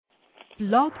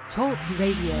Blog Talk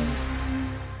Radio.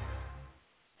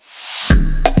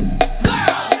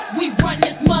 We run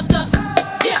this mother,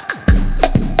 yeah.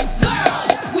 Girl,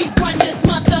 we run this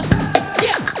mother,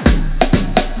 yeah.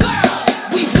 Girl,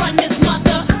 we run this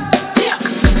mother, yeah.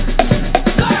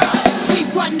 Girl, we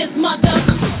run this mother.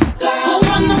 Who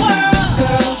run the world?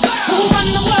 Who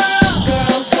run the world?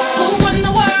 Who run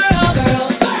the world?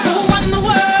 Who run the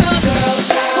world?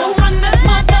 Who run this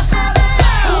mother?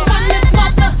 Who run this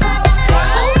mother? Who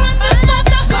run this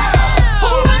mother? Who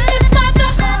run this mother?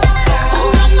 Who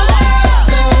run the world?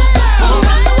 Who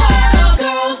run the world?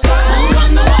 Who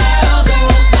run the world?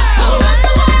 Who run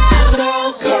the world?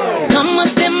 Some of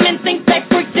them men think they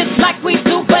freak just like we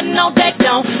do, but no they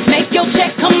don't. Make your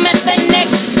check come at their neck.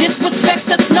 Disrespect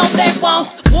us, no they won't.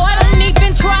 Boy, don't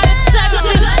even try to touch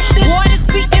me. Boy, this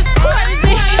beat is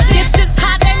crazy. This is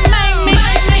how they make me.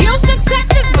 Houston,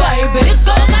 Texas, baby. This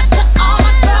goes out to all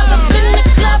my fellas in the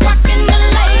club rocking the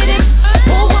ladies.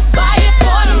 Who will buy it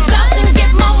for themselves and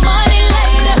get more money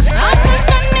later? I think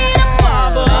I need a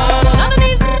barber. None of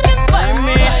these niggas but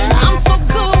me. I'm so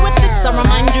good with this. I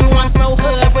remind you I'm so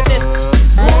hood with this.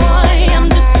 Boy, I'm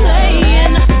just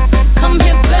playing. Come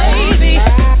here, baby.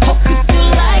 Hope you still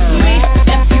like me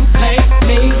if you pay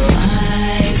me.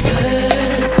 My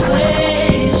persuasion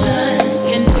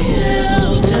can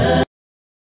build a.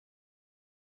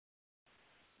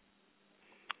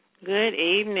 Good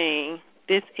evening.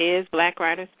 This is Black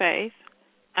Writer Space.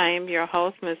 I am your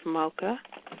host, Ms. Mocha,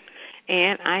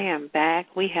 and I am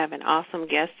back. We have an awesome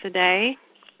guest today.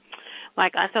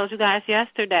 Like I told you guys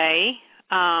yesterday,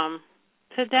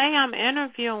 today I'm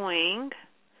interviewing.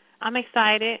 I'm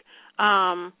excited.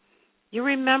 You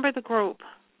remember the group,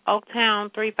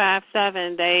 Oaktown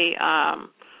 357. They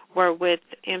were with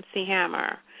MC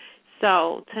Hammer.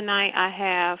 So tonight I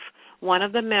have one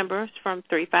of the members from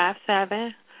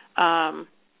 357.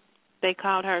 They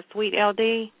called her Sweet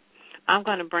LD. I'm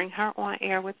going to bring her on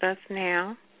air with us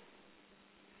now.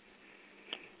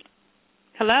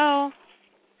 Hello.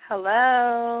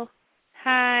 Hello.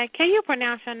 Hi. Can you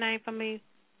pronounce your name for me?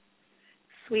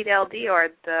 Sweet LD or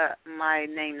my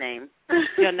name?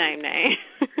 Your name.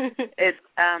 It's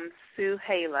Sue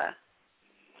Hala.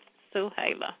 Sue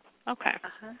Hala. Okay.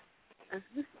 Uh-huh.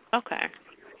 Okay.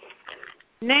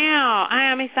 Now,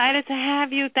 I am excited to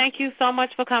have you. Thank you so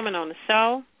much for coming on the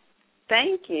show.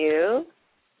 Thank you.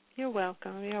 You're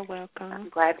welcome. You're welcome. I'm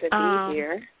glad to be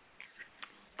here.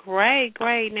 Great.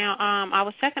 Now, I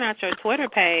was checking out your Twitter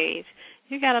page.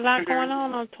 You got a lot going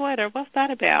on Twitter. What's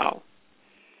that about?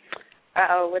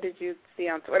 Uh-oh, what did you see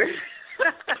on Twitter?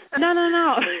 No.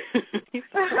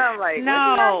 I'm like,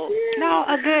 no,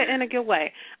 in a good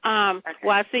way. Okay.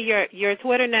 Well, I see your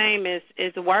Twitter name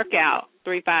is Workout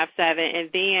 357, and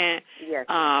then yes.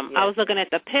 I was looking at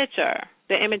the picture,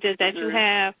 the images that you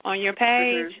have on your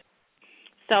page.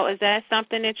 So is that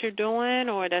something that you're doing,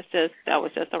 or that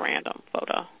was just a random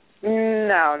photo?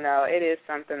 No, it is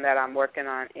something that I'm working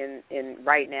on in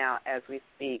right now as we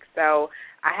speak. So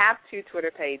I have 2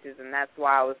 Twitter pages, and that's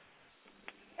why I was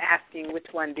asking which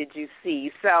one did you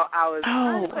see. So I was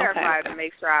trying to clarify to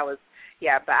make sure I was,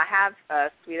 but I have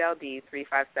Sweet LD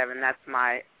 357. That's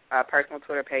my personal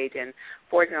Twitter page, and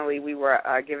fortunately we were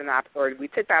we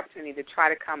took the opportunity to try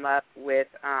to come up with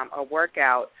a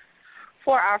workout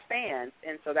for our fans,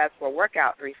 and so that's where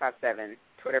Workout 357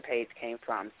 Twitter page came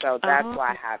from. So that's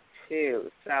why I have 2.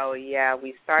 So,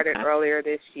 we started earlier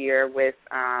this year with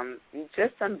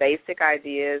just some basic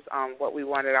ideas on what we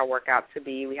wanted our workout to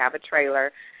be. We have a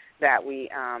trailer that we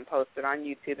posted on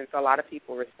YouTube, and so a lot of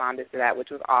people responded to that, which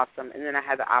was awesome. And then I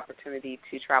had the opportunity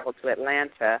to travel to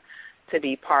Atlanta to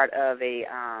be part of a,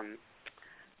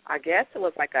 I guess it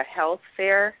was like a health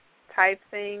fair type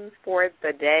thing for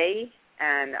the day,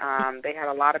 and they had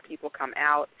a lot of people come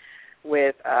out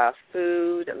with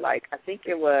food, like I think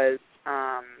it was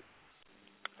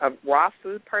a raw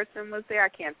food person was there. I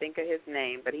can't think of his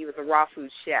name, but he was a raw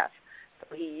food chef.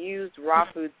 So he used raw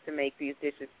foods to make these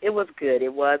dishes. It was good.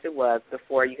 It was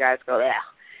before you guys go,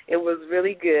 it was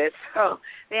really good. So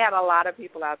they had a lot of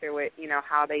people out there with,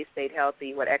 how they stayed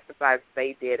healthy, what exercises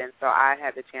they did. And so I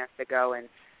had the chance to go and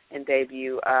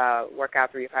debut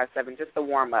Workout 357, just to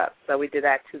warm up. So we did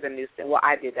that to the new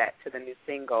I did that to the new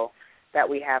single that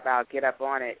we have out, Get Up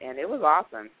On It, and it was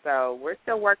awesome. So we're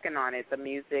still working on it, the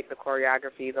music, the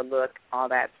choreography, the look, all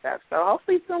that stuff. So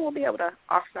hopefully soon we'll be able to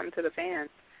offer something to the fans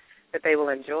that they will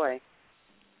enjoy.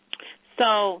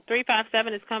 So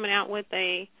 357 is coming out with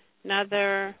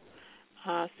another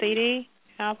CD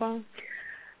album?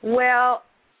 Well,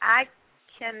 I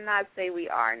cannot say we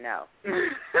are, no.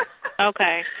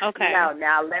 Okay. No,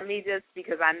 now let me just,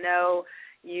 because I know,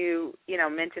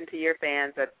 mention to your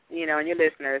fans that, and your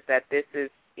listeners that this is,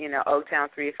 Oaktown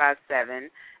 357,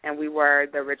 and we were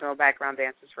the original background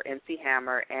dancers for MC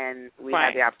Hammer, and we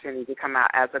had the opportunity to come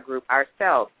out as a group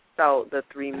ourselves. So the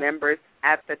three members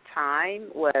at the time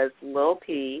was Lil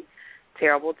P,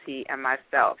 Terrible T, and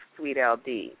myself, Sweet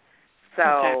LD.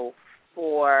 So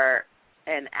for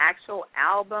an actual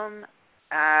album,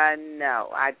 no,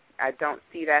 I don't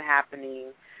see that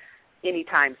happening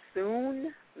anytime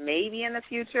soon. Maybe in the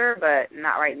future, but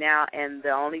not right now. And the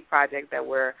only project that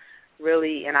we're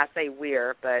really, and I say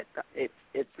we're, but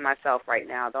it's myself right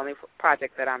now. The only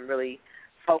project that I'm really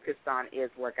focused on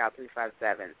is Workout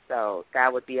 357. So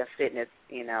that would be a fitness,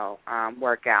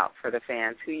 workout for the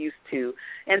fans who used to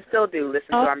and still do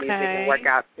listen to our music and work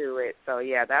out to it. So,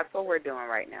 yeah, that's what we're doing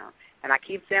right now. And I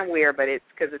keep saying we're, but it's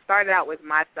because it started out with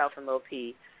myself and Lil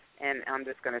P, and I'm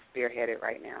just going to spearhead it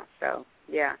right now. So,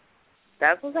 yeah,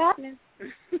 that's what's happening.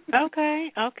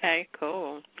 Okay,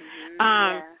 cool.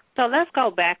 So let's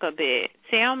go back a bit.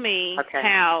 Tell me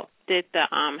how did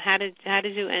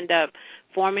you end up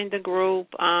forming the group?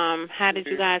 How did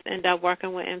you guys end up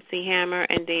working with MC Hammer?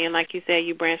 And then, like you said,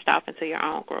 you branched off into your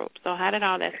own group. So how did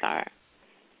all that start?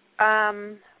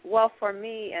 Well, for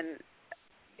me, and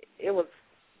it was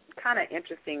kind of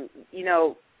interesting.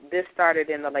 This started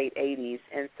in the late 80s,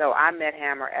 and so I met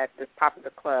Hammer at this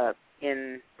popular club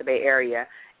in the Bay Area,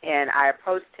 and I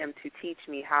approached him to teach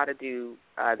me how to do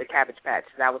the Cabbage Patch.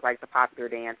 That was like the popular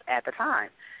dance at the time.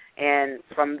 And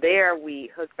from there, we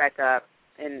hooked back up,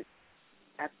 and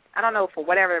I don't know, for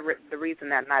whatever the reason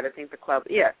that night, I think the club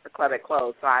had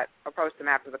closed. So I approached him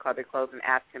after the club had closed and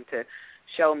asked him to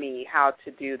show me how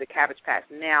to do the Cabbage Patch.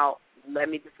 Now, let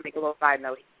me just make a little side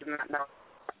note. He did not know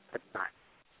at the time.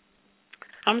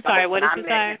 I'm sorry, what did you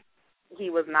say? He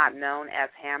was not known as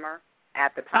Hammer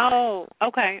at the time. Oh,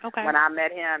 okay. When I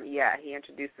met him, he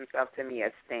introduced himself to me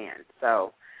as Stan.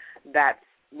 So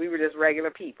we were just regular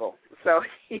people. So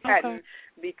he hadn't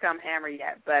become Hammer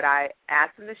yet. But I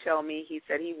asked him to show me. He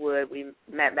said he would. We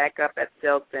met back up at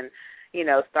Silks and,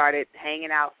 started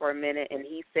hanging out for a minute. And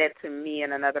he said to me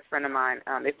and another friend of mine,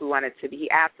 he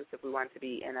asked us if we wanted to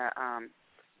be in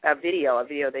a video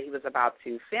that he was about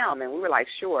to film. And we were like,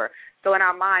 sure. So in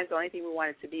our minds, the only thing we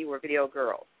wanted to be were video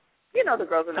girls. The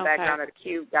girls in the background are the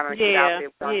cute, got on a cute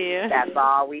outfit. That's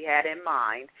all we had in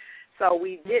mind. So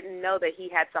we didn't know that he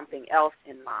had something else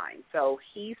in mind. So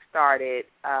we started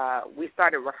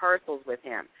rehearsals with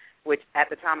him, which at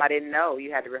the time I didn't know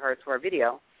you had to rehearse for a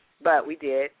video, but we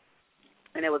did.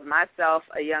 And it was myself,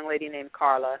 a young lady named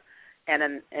Carla, and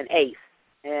an Ace.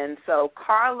 And so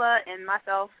Carla and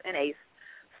myself and Ace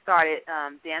started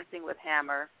dancing with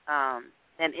Hammer,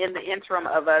 and in the interim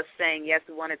of us saying, yes,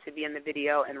 we wanted to be in the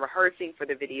video and rehearsing for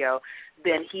the video,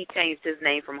 then he changed his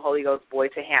name from Holy Ghost Boy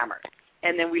to Hammer.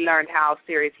 And then we learned how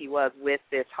serious he was with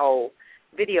this whole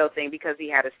video thing because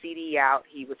he had a CD out.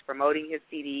 He was promoting his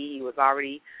CD. He was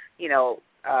already,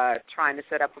 trying to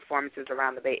set up performances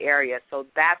around the Bay Area. So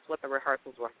that's what the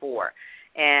rehearsals were for.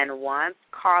 And once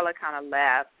Carla kind of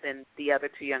left, then the other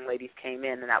two young ladies came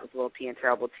in, and that was Lil P and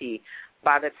Terrible T.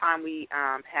 By the time we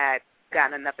had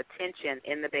gotten enough attention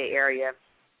in the Bay Area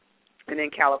and in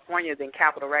California, then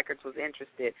Capitol Records was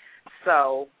interested.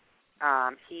 So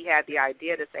he had the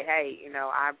idea to say, hey,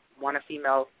 I want a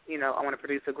female, I want to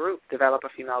produce a group, develop a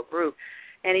female group.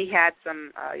 And he had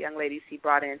some young ladies he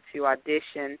brought in to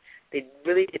audition. They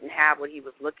really didn't have what he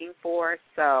was looking for.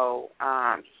 So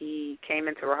he came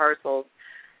into rehearsals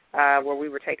where we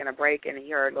were taking a break, and he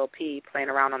heard Lil P playing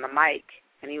around on the mic.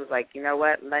 And he was like, you know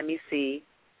what, let me see,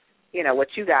 what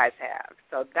you guys have.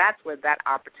 So that's where that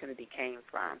opportunity came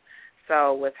from.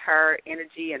 So with her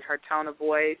energy and her tone of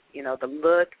voice, the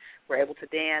look, we're able to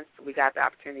dance. We got the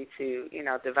opportunity to,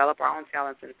 develop our own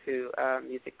talents into a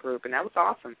music group, and that was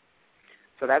awesome.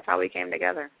 So that's how we came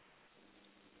together.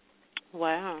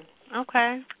 Wow.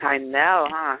 Okay. I know,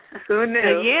 huh? Who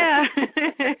knew? Yeah.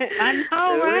 I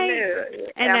know, Who right? knew?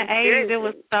 In the 80s, it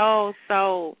was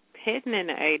so hidden in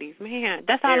the 80s. Man,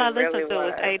 that's all I listened to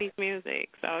was 80s music.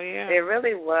 So, yeah. It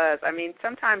really was. I mean,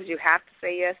 sometimes you have to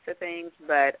say yes to things,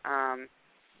 but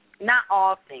not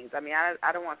all things. I mean,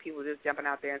 I don't want people just jumping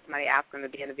out there and somebody asks them to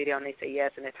be in a video and they say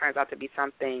yes and it turns out to be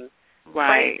something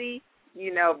crazy,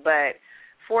 but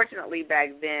fortunately back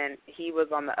then he was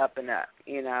on the up and up,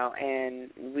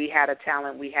 and we had a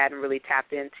talent we hadn't really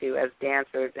tapped into as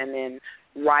dancers and then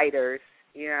writers,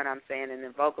 you know what I'm saying, and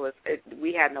then vocalists.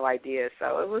 We had no idea,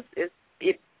 so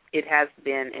it has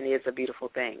been and is a beautiful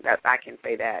thing. I can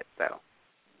say that. So.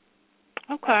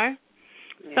 Okay.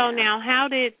 Yeah. So now, how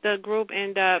did the group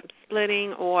end up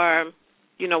splitting, or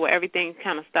where everything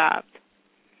kind of stopped?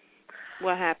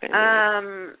 What happened?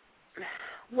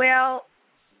 Well,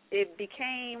 it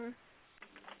became,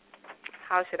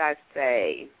 how should I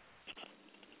say,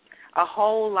 a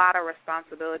whole lot of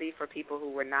responsibility for people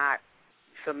who were not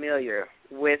familiar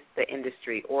with the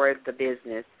industry or the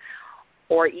business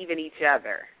or even each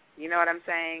other. You know what I'm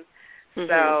saying? Mm-hmm.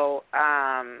 So,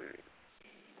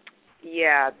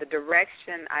 the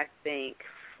direction, I think,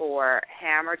 for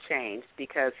Hammer changed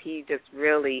because he just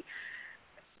really,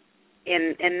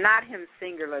 and not him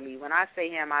singularly. When I say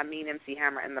him, I mean MC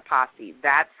Hammer and the posse.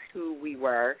 That's who we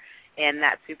were, and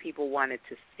that's who people wanted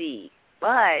to see.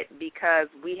 But because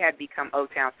we had become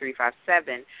Oaktown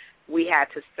 357, we had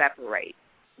to separate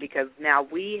because now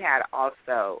we had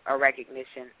also a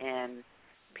recognition and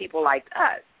people liked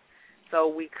us. So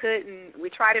we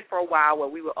tried it for a while where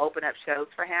we would open up shows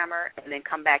for Hammer and then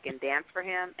come back and dance for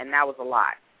him, and that was a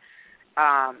lot.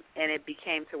 And it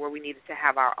became to where we needed to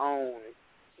have our own,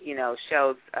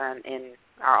 shows and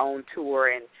our own tour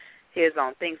and his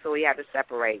own thing, so we had to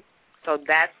separate. So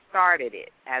that started it.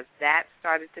 As that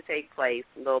started to take place,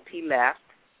 Lil P left.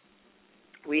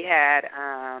 We had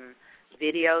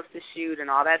videos to shoot and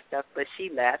all that stuff, but she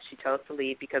left. She chose to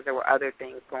leave because there were other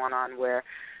things going on where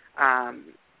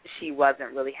she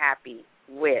wasn't really happy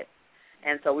with.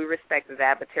 And so we respected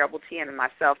that, but Terrible T and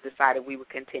myself decided we would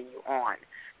continue on.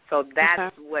 So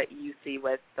that's what you see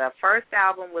with the first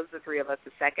album was the three of us.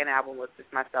 The second album was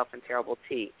just myself and Terrible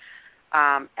T.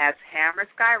 As Hammer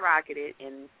skyrocketed,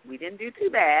 and we didn't do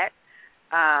too bad,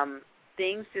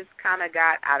 things just kind of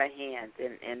got out of hand.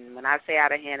 And when I say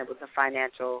out of hand, it was a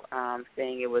financial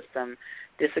thing. It was some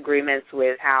disagreements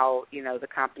with how, the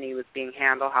company was being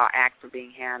handled, how acts were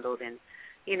being handled. And,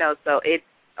 so it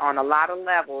on a lot of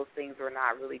levels, things were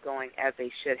not really going as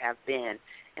they should have been.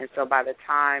 And so by the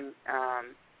time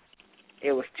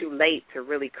it was too late to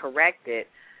really correct it,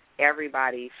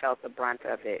 everybody felt the brunt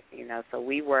of it, So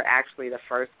we were actually the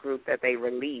first group that they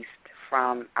released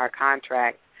from our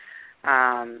contract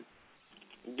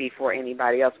before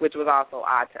anybody else, which was also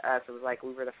odd to us. It was like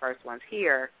we were the first ones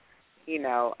here,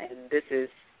 and this is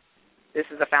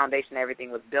the foundation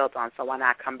everything was built on, so why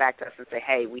not come back to us and say,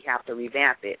 hey, we have to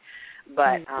revamp it?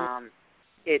 But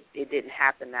it didn't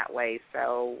happen that way,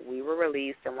 so we were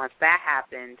released, and once that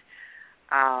happened,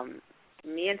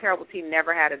 me and Terrible T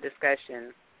never had a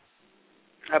discussion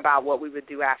about what we would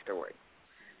do afterwards.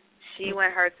 She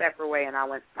went her separate way, and I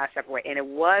went my separate way. And it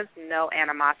was no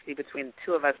animosity between the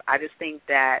two of us. I just think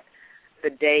that the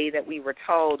day that we were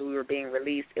told we were being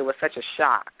released, it was such a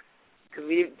shock because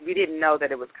we didn't know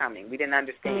that it was coming. We didn't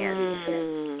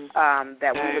understand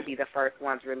that we would be the first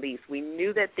ones released. We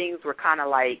knew that things were kind of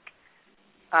like,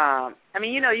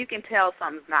 you can tell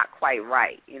something's not quite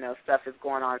right. Stuff is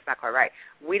going on, it's not quite right.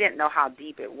 We didn't know how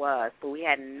deep it was, but we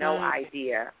had no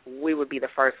idea we would be the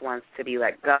first ones to be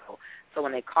let go. So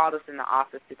when they called us in the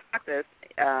office to talk to us,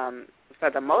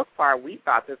 for the most part, we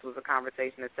thought this was a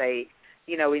conversation to say,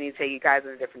 we need to take you guys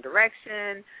in a different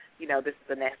direction. This is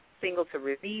the next single to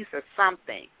release or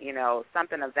something,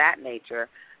 something of that nature.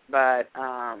 But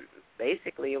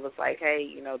basically it was like, hey,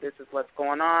 this is what's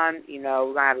going on.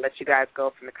 We're going to let you guys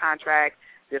go from the contract.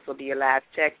 This will be your last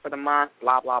check for the month,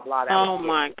 blah, blah, blah. That was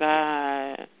my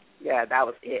God. Yeah, that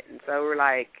was it. And so we're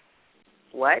like,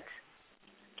 what?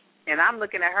 And I'm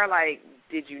looking at her like,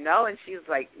 did you know? And she's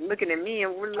like looking at me,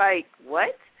 and we're like,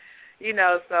 what?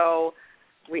 So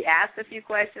we asked a few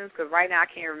questions because right now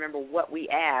I can't remember what we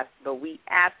asked, but we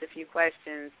asked a few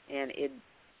questions, and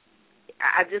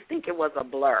I just think it was a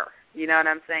blur. You know what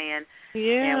I'm saying?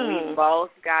 Yeah. And we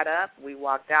both got up. We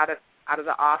walked out of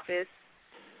the office.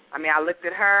 I looked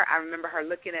at her. I remember her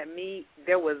looking at me.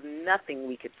 There was nothing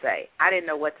we could say. I didn't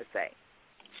know what to say.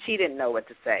 She didn't know what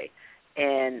to say.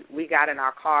 And we got in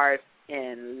our cars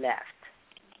and left.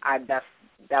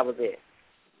 That was it.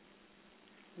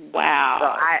 Wow. So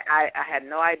I had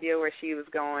no idea where she was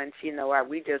going. She didn't know where.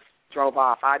 We just drove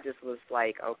off. I just was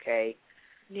like, okay.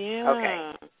 Yeah.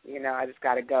 Okay. I just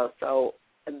got to go. So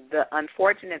the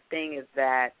unfortunate thing is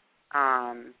that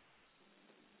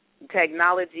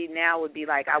technology now would be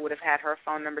like I would have had her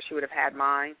phone number, she would have had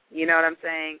mine. You know what I'm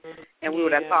saying? And we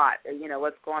would have thought,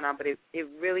 what's going on. But it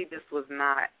really just was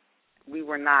not. We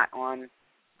were not on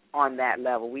that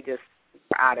level. We just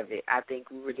were out of it. I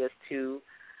think we were just too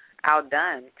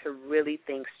outdone to really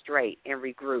think straight and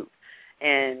regroup.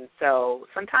 And so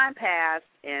some time passed,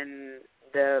 and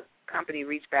the company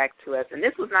reached back to us. And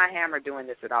this was not Hammer doing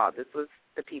this at all. This was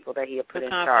the people that he had put in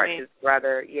charge, his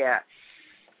brother. Yeah.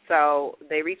 So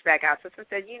they reached back out to us and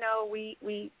said,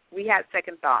 we had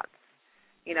second thoughts.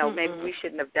 Maybe we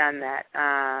shouldn't have done that.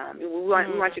 We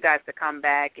want you guys to come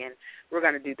back, and we're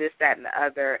going to do this, that, and the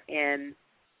other. And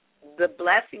the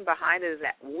blessing behind it is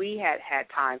that we had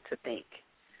time to think.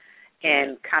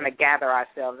 and kind of gather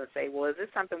ourselves and say, well, is this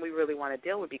something we really want to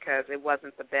deal with because it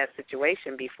wasn't the best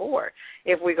situation before?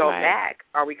 If we go back,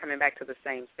 are we coming back to the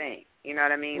same thing? You know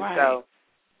what I mean? Right.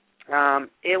 So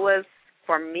it was,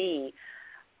 for me,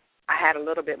 I had a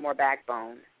little bit more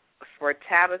backbone. For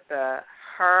Tabitha,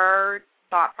 her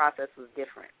thought process was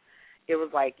different. It was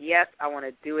like, yes, I want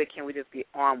to do it. Can we just get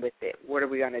on with it? What are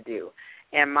we going to do?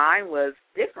 And mine was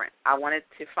different. I wanted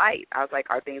to fight. I was like,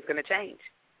 are things going to change?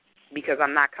 Because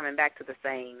I'm not coming back to the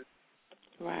same.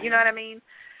 Right. You know what I mean?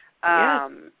 Yeah.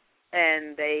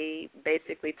 And they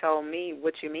basically told me,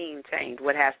 what you mean change?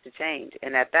 What has to change?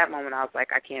 And at that moment, I was like,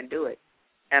 I can't do it.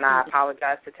 And I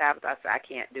apologized to Tabitha. I said, I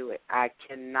can't do it. I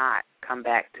cannot come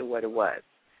back to what it was.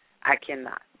 I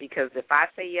cannot. Because if I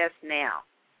say yes now,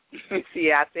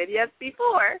 see, I said yes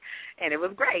before, and it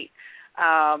was great.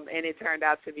 And it turned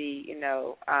out to be,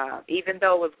 even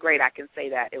though it was great, I can say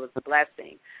that it was a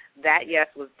blessing. That yes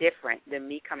was different than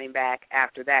me coming back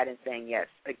after that and saying yes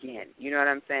again. You know what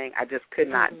I'm saying? I just could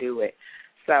not do it.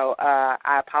 So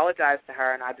I apologized to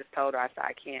her, and I just told her, I said,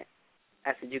 I can't.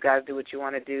 I said, you guys do what you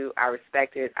want to do. I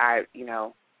respect it. I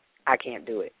can't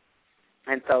do it.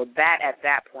 And so that, at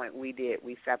that point, we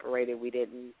separated. We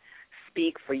didn't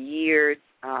speak for years.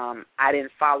 I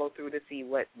didn't follow through to see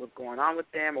what was going on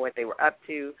with them or what they were up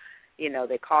to.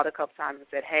 They called a couple times and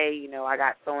said, hey, I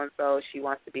got so-and-so. She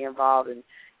wants to be involved, and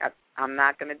I'm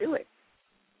not going to do it.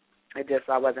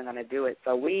 I wasn't going to do it.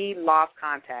 So we lost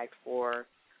contact for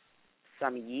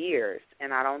some years,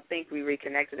 and I don't think we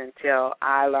reconnected until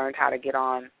I learned how to get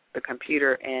on the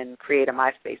computer and create a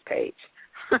MySpace page.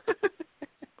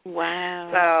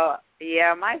 Wow. So,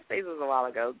 yeah, MySpace was a while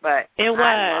ago, but it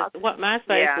was. What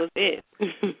MySpace was it?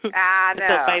 I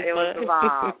know. It was the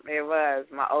bomb. It was.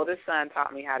 My oldest son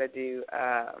taught me how to do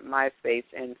MySpace,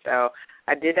 and so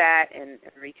I did that and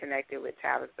reconnected with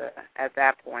Tabitha at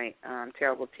that point,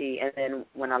 Terrible T. And then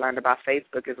when I learned about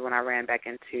Facebook is when I ran back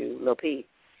into Lil P.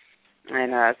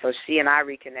 And so she and I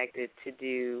reconnected to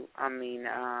do,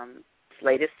 this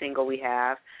latest single we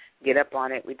have, Get Up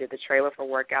On It. We did the trailer for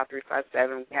Workout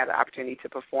 357. We had the opportunity to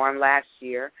perform last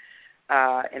year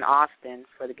in Austin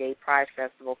for the Gay Pride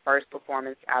Festival, first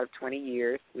performance out of 20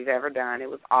 years we've ever done. It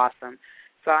was awesome.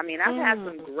 So, I've had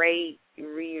some great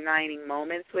reuniting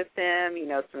moments with them,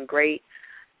 some great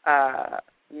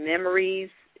memories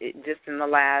just in the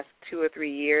last 2 or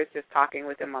 3 years, just talking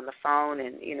with them on the phone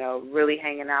and, really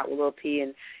hanging out with Lil P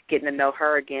and getting to know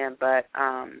her again. But,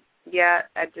 yeah,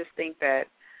 I just think that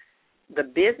the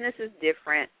business is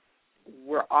different.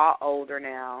 We're all older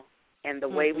now. And the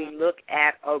way we look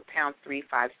at Oaktown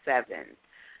 357,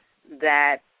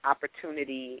 that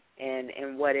opportunity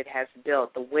and what it has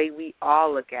built, the way we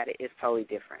all look at it is totally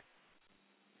different.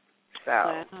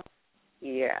 So,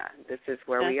 yeah, this is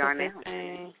where we are now.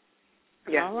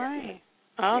 Yeah. All right.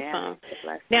 Awesome.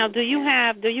 Yeah. Now, do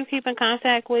you keep in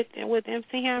contact with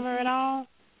MC Hammer at all?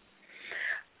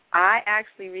 I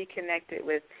actually reconnected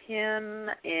with him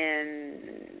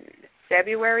in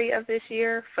February of this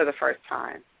year for the first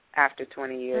time after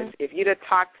 20 years. If you'd have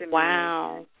talked to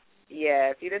me,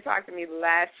 if you'd have talked to me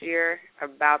last year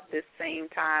about this same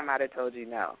time, I'd have told you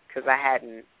no, because I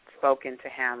hadn't spoken to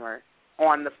Hammer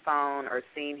on the phone or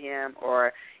seen him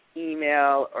or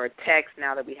email or text,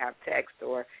 now that we have text,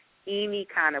 or any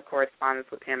kind of correspondence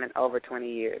with him in over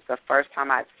 20 years. The first time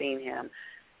I'd seen him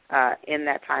in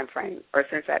that time frame, or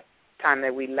since that time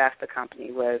that we left the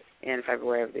company, was in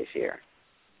February of this year.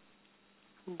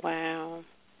 Wow.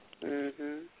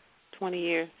 20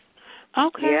 years.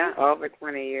 Okay. Yeah, over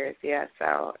 20 years. Yeah,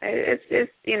 so it's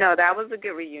just, that was a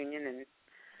good reunion,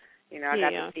 and I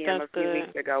got to see him a few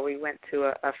weeks ago. We went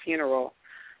to a funeral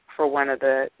for one of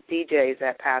the DJs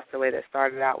that passed away that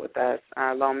started out with us.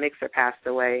 Lone Mixer passed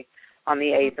away on the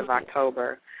 8th of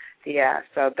October. Yeah,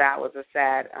 so that was a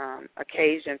sad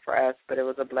occasion for us, but it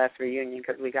was a blessed reunion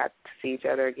because we got to see each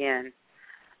other again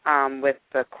with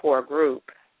the core group.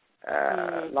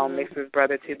 Lone Mixer's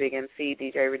brother, Too Big MC,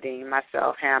 DJ Redeem,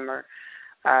 myself, Hammer,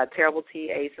 Terrible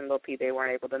T, Ace, and Lil P. They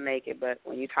weren't able to make it, but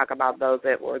when you talk about those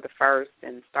that were the first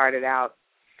and started out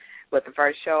with the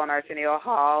first show on Arsenio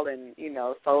Hall and,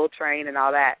 Soul Train and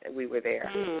all that, we were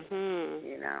there.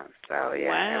 So,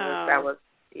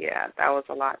 yeah, that was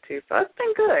a lot, too. So it's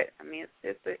been good.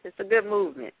 It's a good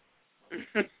movement,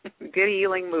 good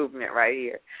healing movement right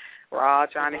here. We're all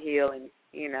trying to heal and,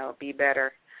 be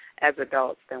better as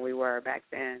adults than we were back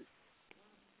then.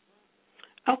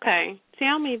 Okay.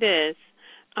 Tell me this.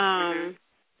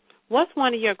 What's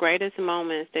one of your greatest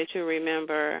moments that you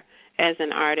remember as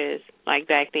an artist, like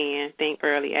back then, think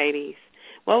early 80s?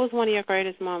 What was one of your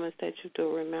greatest moments that you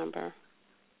do remember?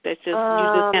 That you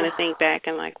just kind of think back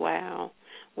and like, wow,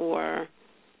 or...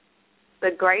 The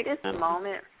greatest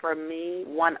moment for me,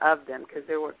 one of them, because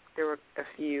there were a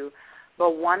few,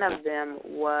 but one of them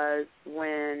was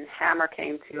when Hammer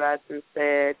came to us and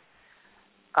said,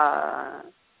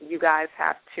 you guys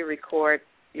have to record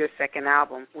your second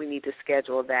album. We need to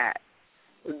schedule that.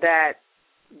 That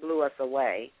blew us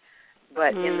away. But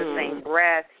in the same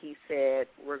breath, he said,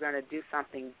 we're going to do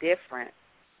something different.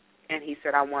 And he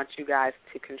said, I want you guys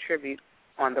to contribute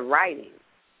on the writing.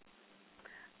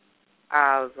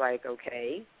 I was like,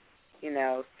 okay. You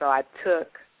know, so I took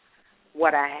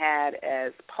what I had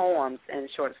as poems and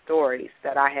short stories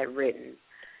that I had written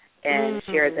and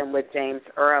shared them with James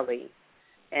Early.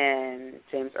 And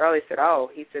James Early said,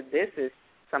 he said, this is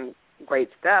some great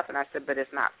stuff. And I said, but it's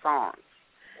not songs.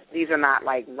 These are not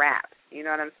like raps. You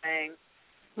know what I'm saying?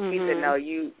 He said, no,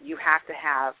 you have to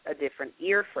have a different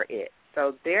ear for it.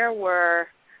 So there were,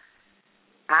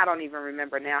 I don't even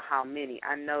remember now how many.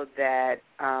 I know that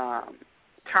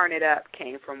Turn It Up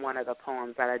came from one of the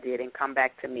poems that I did, and Come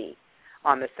Back to Me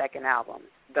on the second album.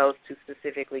 Those two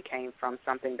specifically came from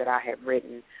something that I had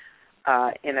written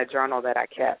in a journal that I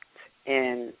kept.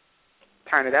 And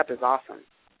Turn It Up is awesome.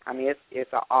 I mean,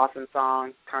 it's an awesome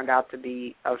song. Turned out to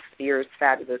be a fierce,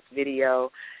 fabulous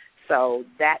video. So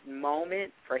that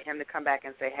moment for him to come back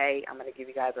and say, hey, I'm going to give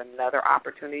you guys another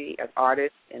opportunity as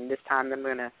artists, and this time I'm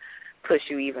going to push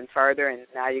you even further, and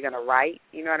now you're going to write,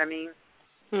 you know what I mean?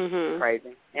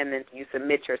 Crazy. And then you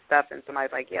submit your stuff, and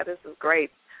somebody's like, yeah, this is great.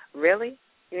 Really?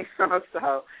 You know,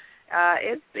 so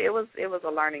it was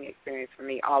a learning experience for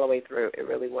me all the way through. It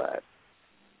really was.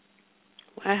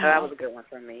 Wow. So that was a good one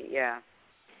for me, yeah.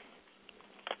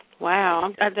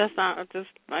 Wow. I just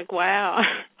like, wow.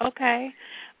 Okay.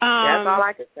 That's all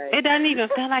I could say. It doesn't even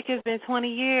feel like it's been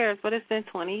 20 years, but it's been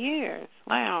 20 years.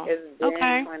 Wow. It's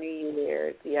been 20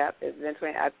 years. Yep, it's been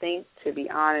 20. I think, to be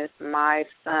honest, my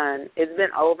son, it's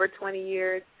been over 20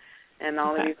 years, and the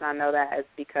only reason I know that is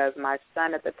because my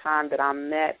son, at the time that I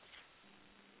met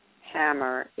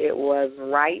Hammer, it was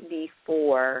right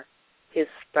before his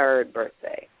 3rd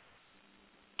birthday.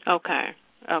 Okay.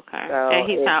 So and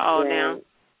he's how old now?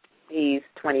 He's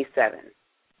 27.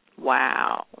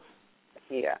 Wow.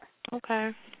 Yeah.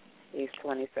 Okay. He's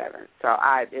 27. So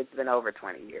it's been over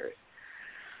 20 years.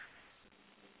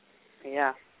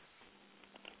 Yeah.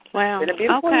 Wow. It's been a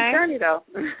beautiful journey, though.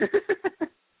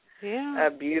 Yeah. A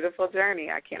beautiful journey.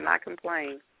 I cannot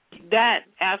complain. That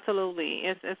absolutely.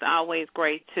 It's always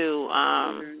great to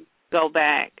go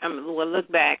back. We'll look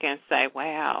back and say,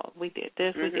 wow, we did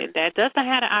this, we did that. Doesn't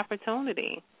have the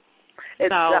opportunity.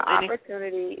 The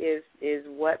opportunity is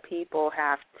what people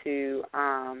have to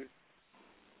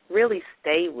really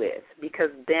stay with, because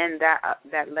then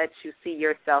that lets you see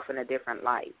yourself in a different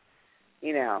light,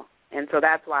 you know. And so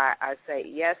that's why I say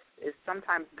yes. It's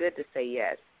sometimes good to say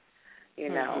yes, you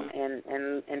know,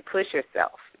 and push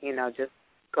yourself, you know, just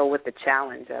go with the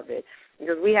challenge of it,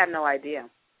 because we had no idea,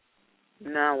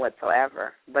 none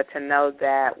whatsoever. But to know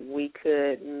that we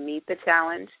could meet the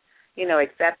challenge, you know,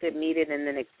 accept it, meet it, and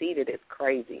then exceed it is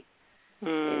crazy. You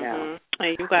know,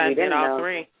 and you guys did all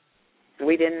three.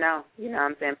 We didn't know. You know what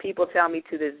I'm saying? People tell me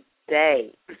to this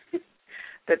day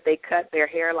that they cut their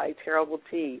hair like Terrible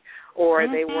T, or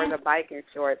they wore the biking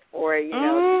shorts, or, you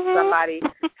know, somebody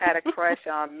had a crush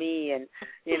on me, and,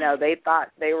 you know, they thought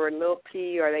they were Lil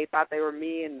P, or they thought they were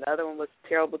me, and the other one was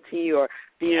Terrible T, or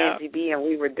BNGB, and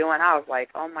we were doing, I was like,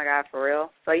 oh, my God, for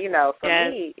real? So, you know, for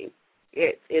me,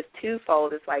 it's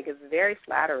twofold. It's like, it's very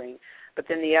flattering. But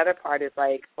then the other part is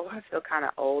like, oh, I feel kind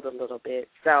of old a little bit.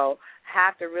 So I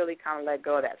have to really kind of let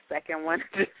go of that second one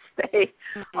to stay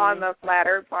on the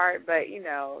flattered part. But, you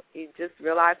know, you just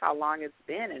realize how long it's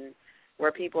been and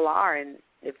where people are. And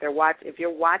if you're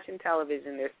watching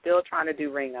television, they're still trying to do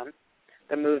Ringham,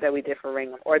 the move that we did for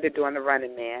Ringham, or they're doing the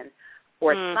Running Man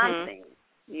or something,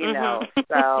 you know.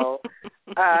 So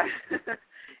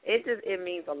it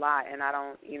means a lot, and I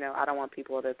don't want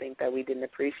people to think that we didn't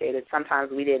appreciate it.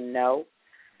 Sometimes we didn't know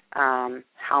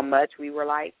how much we were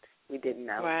liked. We didn't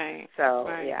know. Right. So,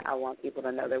 yeah, I want people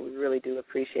to know that we really do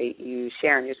appreciate you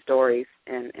sharing your stories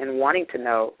and wanting to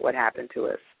know what happened to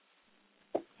us.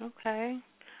 Okay.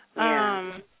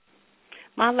 Yeah.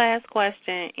 My last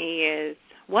question is,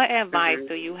 what advice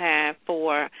do you have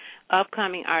for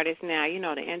upcoming artists now? You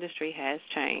know, the industry has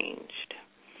changed.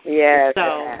 Yes, so,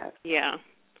 it has. Yeah.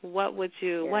 What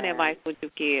advice would you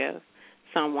give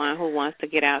someone who wants to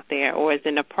get out there or is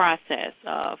in the process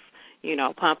of, you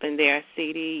know, pumping their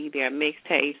CD, their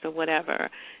mixtapes or whatever,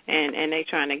 and they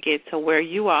trying to get to where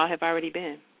you all have already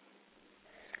been?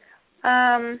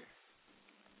 I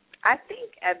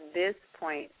think at this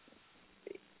point,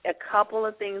 a couple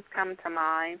of things come to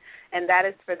mind, and that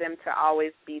is for them to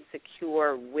always be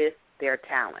secure with their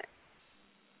talent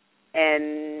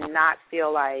and not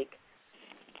feel like,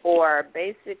 or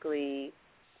basically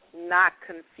not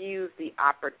confuse the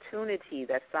opportunity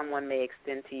that someone may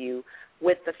extend to you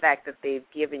with the fact that they've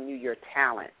given you your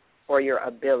talent or your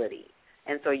ability,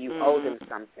 and so you owe them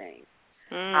something.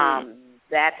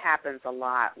 That happens a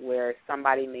lot where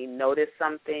somebody may notice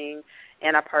something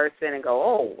in a person and go,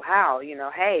 oh, wow,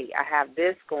 hey, I have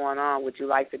this going on. Would you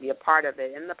like to be a part of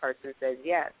it? And the person says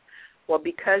yes. Well,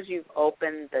 because you've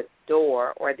opened the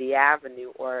door or the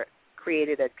avenue or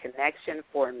created a connection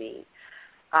for me,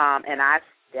 and I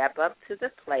step up to the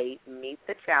plate, meet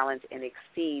the challenge, and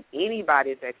exceed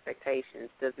anybody's expectations,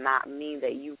 does not mean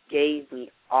that you gave me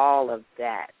all of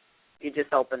that. You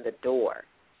just opened the door.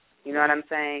 You know what I'm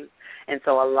saying? And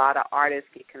so a lot of artists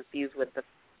get confused with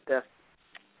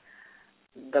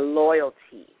the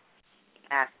loyalty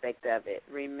aspect of it.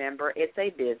 Remember, it's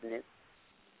a business,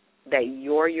 that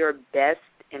you're your best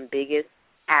and biggest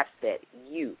asset,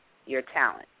 you, your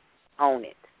talent. Own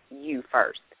it, you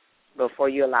first, before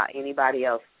you allow anybody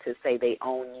else to say they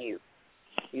own you.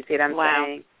 You see what I'm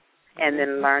saying? And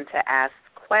then learn to ask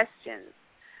questions.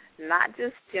 Not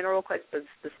just general questions, but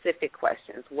specific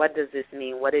questions. What does this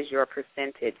mean? What is your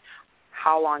percentage?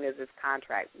 How long is this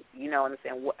contract? You know what I'm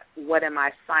saying? What am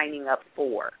I signing up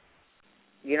for?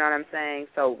 You know what I'm saying?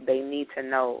 So they need to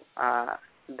know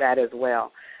that as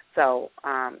well. So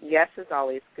yes is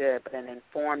always good, but an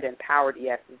informed, empowered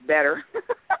yes is better.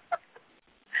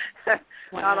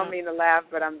 I don't mean to laugh,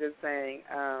 but I'm just saying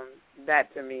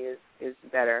that to me is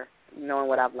better, knowing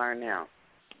what I've learned now.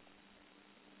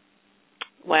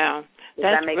 Wow,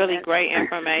 that's really sense? Great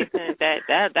information.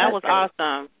 That was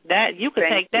awesome. That you could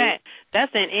take that.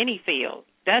 That's in any field.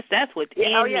 That's with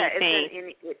anything. Oh yeah,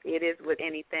 it is with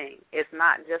anything. It's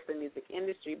not just the music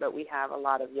industry, but we have a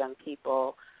lot of young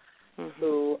people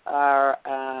who are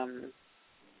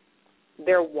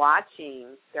they're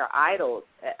watching their idols.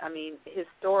 I mean,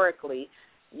 historically,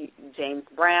 James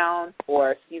Brown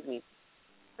or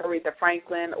Aretha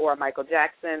Franklin or Michael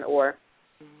Jackson or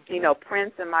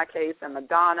Prince in my case, and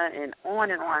Madonna, and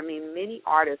on and on. I mean, many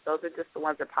artists, those are just the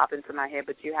ones that pop into my head,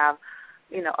 but you have,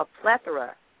 a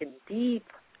plethora, a deep,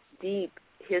 deep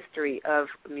history of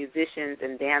musicians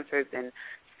and dancers and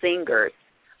singers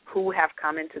who have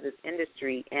come into this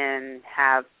industry and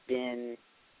have been,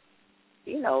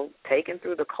 taken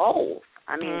through the coals.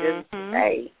 I mean,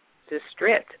 just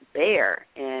stripped bare.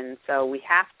 And so we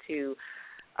have to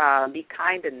be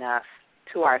kind enough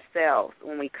to ourselves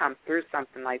when we come through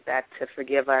something like that to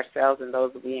forgive ourselves and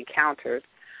those that we encountered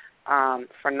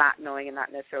for not knowing and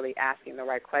not necessarily asking the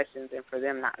right questions, and for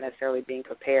them not necessarily being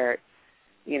prepared,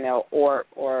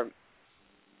 or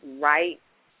right,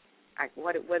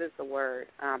 what is the word,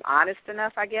 honest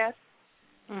enough, I guess,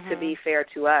 to be fair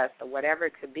to us or whatever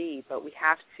it could be. But we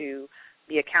have to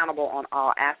be accountable on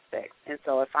all aspects. And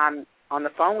so if I'm on the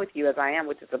phone with you, as I am,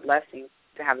 which is a blessing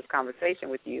to have this conversation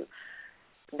with you,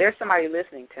 there's somebody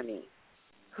listening to me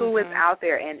who is out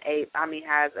there and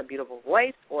has a beautiful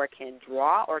voice, or can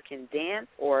draw, or can dance,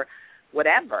 or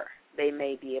whatever they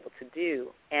may be able to do,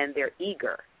 and they're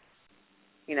eager,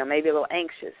 maybe a little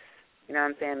anxious, you know what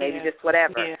I'm saying, maybe just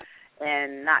whatever,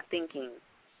 and not thinking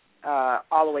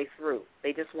all the way through.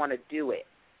 They just want to do it.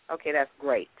 Okay, that's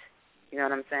great. You know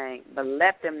what I'm saying? But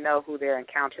let them know who they're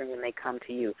encountering when they come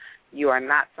to you. You are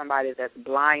not somebody that's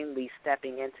blindly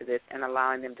stepping into this and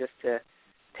allowing them just to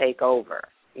take over.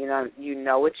 You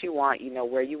know what you want. You know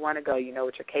where you want to go. You know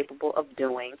what you're capable of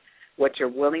doing, what you're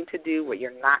willing to do, what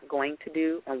you're not going to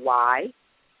do, and why.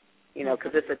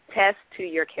 Because it's a test to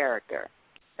your character.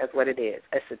 That's what it is.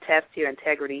 It's a test to your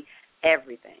integrity,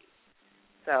 everything.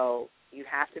 So you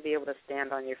have to be able to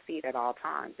stand on your feet at all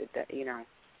times.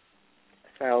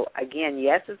 So, again,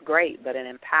 yes is great, but an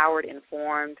empowered,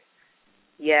 informed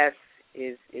yes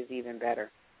is even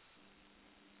better.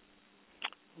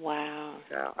 Wow.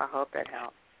 So I hope that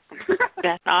helps.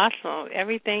 That's awesome.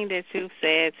 Everything that you've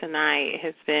said tonight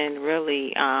has been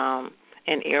really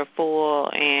an earful,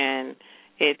 and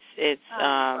it's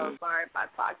I'm so sorry if I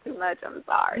talk too much. I'm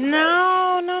sorry.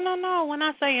 No. When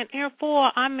I say an earful,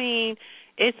 I mean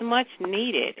it's much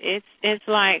needed. It's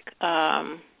like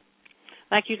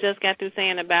you just got through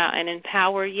saying about an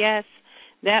empowered yes.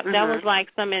 That was like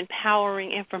some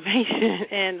empowering information,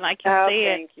 and like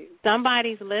you said,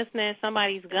 somebody's listening,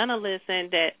 somebody's gonna listen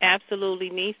that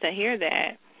absolutely needs to hear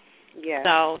that. Yeah.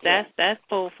 So that's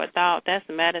food for thought. That's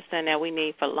medicine that we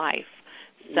need for life.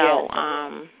 So,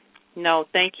 no,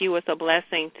 thank you. It's a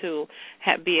blessing to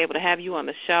be able to have you on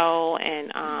the show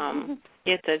and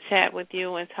get to chat with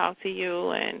you and talk to you.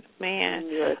 And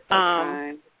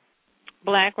man,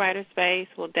 Black Writer Space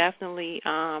will definitely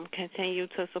continue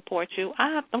to support you.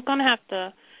 I'm going to have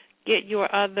to get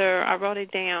your other, I wrote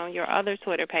it down, your other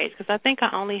Twitter page, because I think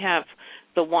I only have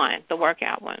the one, the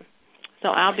workout one. So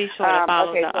I'll be sure to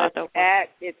follow the other one.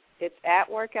 It's at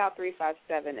Workout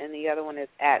 357, and the other one is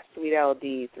at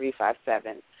SweetLD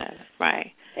 357.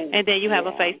 Right. And then you have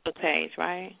a Facebook page,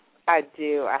 right? I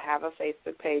do. I have a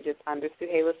Facebook page. It's under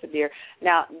Suhaila Sabir.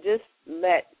 Now, just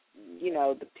let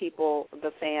the people,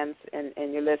 the fans,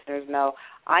 and your listeners know,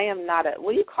 I am not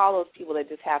what do you call those people that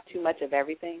just have too much of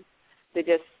everything? They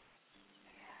just,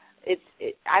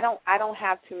 I don't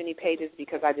have too many pages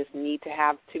because I just need to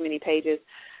have too many pages.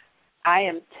 I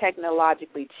am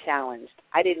technologically challenged.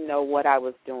 I didn't know what I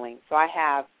was doing. So I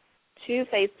have 2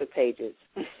 Facebook pages.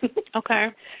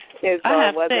 Okay. So I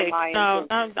have 6.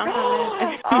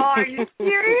 Are you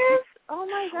serious? Oh,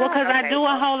 my God. Well, because I do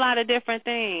a whole lot of different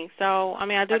things. So, I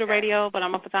mean, I do the radio, but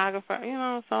I'm a photographer,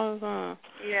 so.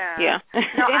 Yeah.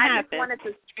 No, I just wanted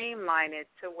to streamline it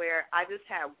to where I just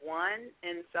have one,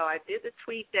 and so I did the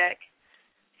tweet deck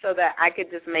so that I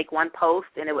could just make one post,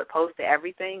 and it would post to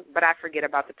everything, but I forget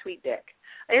about the tweet deck.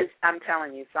 I'm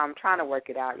telling you, so I'm trying to work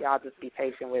it out. Y'all just be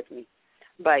patient with me.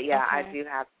 But, yeah, okay. I do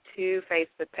have 2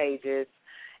 Facebook pages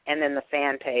and then the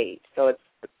fan page. So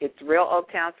it's Real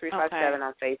Oaktown 357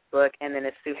 on Facebook, and then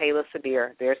it's Suhaila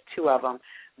Sabir. There's 2 of them.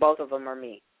 Both of them are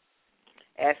me.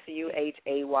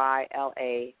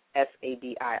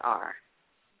 SuhaylaSabir.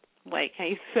 Wait, can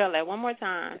you spell that one more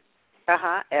time?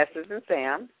 S as in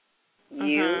Sam.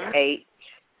 Uhyla,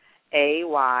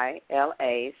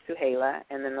 Suhaila,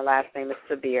 and then the last name is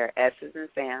Sabir. S as in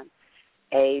Sam.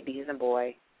 A, B as in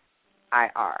boy,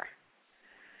 IR.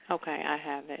 Okay, I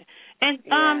have it. And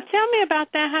tell me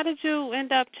about that. How did you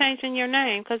end up changing your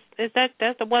name? Because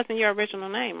that wasn't your original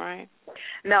name, right?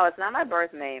 No, it's not my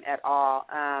birth name at all.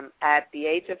 At the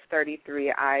age of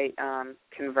 33, I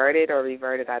converted or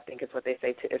reverted, I think is what they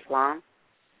say, to Islam.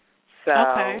 So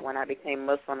when I became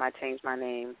Muslim, I changed my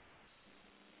name.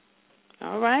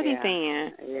 All righty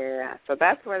then. Yeah, so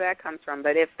that's where that comes from.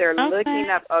 But if they're looking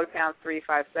up Oaktown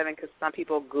 357, because some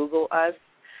people Google us,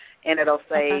 and it'll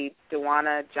say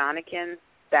Dewana Jonikin,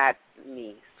 that's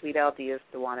me. Sweet LD is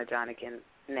Dewana Jonikin,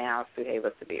 now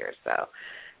Suhaila Sabir. So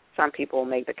some people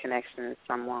make the connection and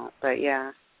some won't. But,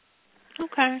 yeah.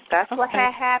 Okay. That's what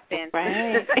had happened.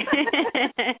 Right.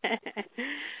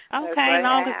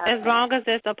 As long as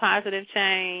it's a positive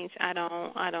change, I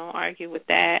don't argue with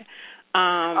that.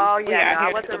 I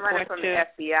wasn't running from the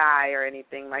FBI or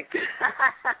anything like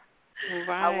that.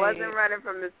 Right. I wasn't running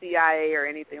from the CIA or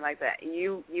anything like that.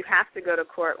 You have to go to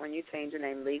court when you change your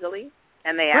name legally,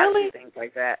 and they ask you things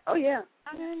like that. Oh, yeah.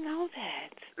 I didn't know that.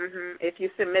 If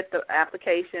you submit the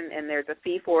application and there's a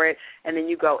fee for it, and then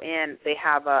you go in, they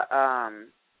have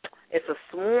it's a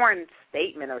sworn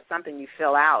statement or something you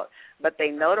fill out, but they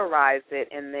notarize it,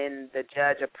 and then the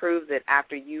judge approves it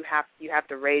after you have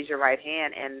to raise your right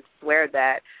hand and swear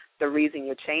that the reason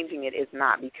you're changing it is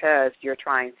not because you're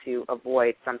trying to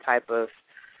avoid some type of,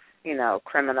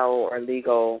 criminal or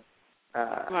legal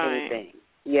anything.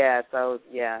 Yeah, so,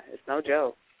 it's no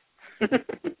joke.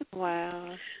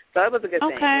 Wow. So it was a good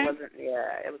thing. Okay.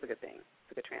 It was a good thing.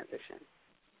 It's a good transition.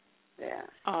 Yeah.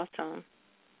 Awesome.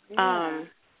 Yeah.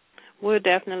 We'll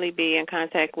definitely be in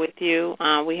contact with you.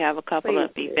 We have a couple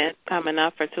of events coming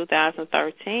up for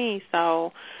 2013,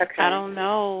 so I don't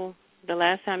know the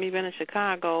last time you've been in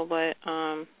Chicago, but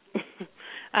I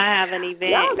have an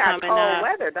event y'all got coming cold up.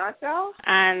 Weather, don't y'all?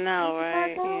 I know,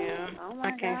 right? Yeah. Oh my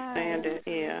I can't stand it.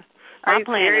 Yeah. Are my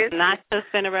plan serious? is not to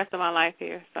spend the rest of my life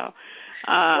here. So,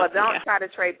 well, don't try to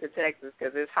trade to Texas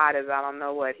because it's hot as I don't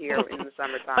know what here in the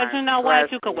summertime. But you know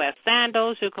what? You can wear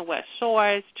sandals. You can wear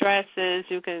shorts, dresses.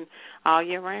 You can all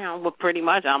year round. Well, pretty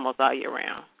much almost all year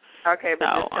round. Okay, but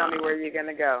just tell me where you're going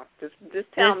to go.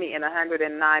 Just tell me in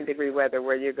 109-degree weather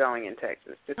where you're going in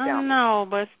Texas. Just tell me. No,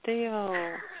 but still,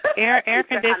 air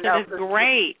conditioning is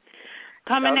great.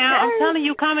 Coming out, I'm telling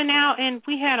you, coming out, and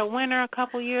we had a winter a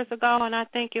couple years ago, and I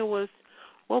think it was,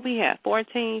 what we had,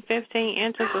 14, 15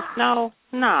 inches of snow.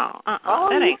 No,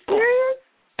 that ain't cool. Serious?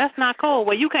 That's not cool.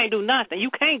 Well, you can't do nothing. You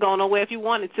can't go nowhere if you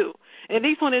wanted to. At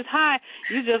least when it's hot,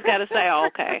 you just got to say,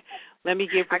 okay, let me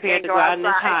get prepared to go out in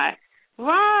this hot.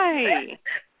 Right.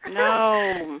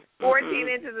 No. 14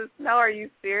 inches of snow. Are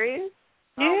you serious?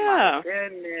 Yeah. Oh, my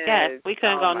goodness. Yes, we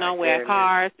couldn't go nowhere. Goodness.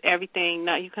 Cars, everything.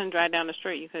 No, you couldn't drive down the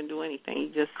street. You couldn't do anything. You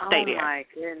just stay there. Oh, my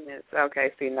goodness.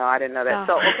 Okay, see, no, I didn't know that.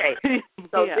 So, okay.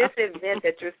 So this event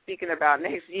that you're speaking about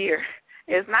next year,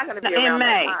 it's not going to be around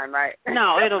May. that time, right?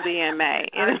 No, it'll be in May.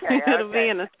 It'll be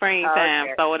in the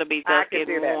springtime, so it'll be just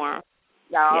getting warm.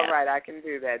 All right, I can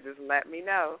do that. Just let me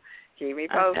know. Keep me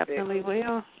posted. I definitely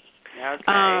will.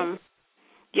 Okay.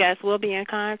 Yes, we'll be in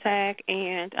contact,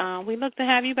 and we look to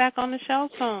have you back on the show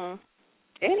soon.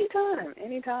 Anytime.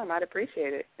 I'd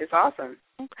appreciate it. It's awesome.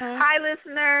 Okay. Hi,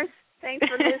 listeners. Thanks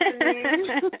for listening.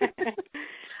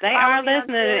 They are listening.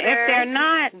 If they're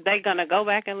not, they're going to go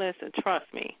back and listen.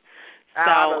 Trust me. So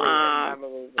I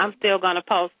believe it. I'm still going to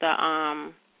post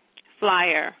the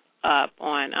flyer up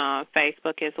on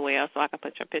Facebook as well, so I can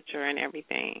put your picture and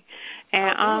everything.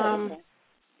 And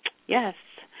yes,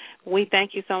 we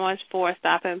thank you so much for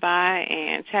stopping by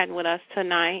and chatting with us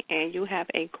tonight, and you have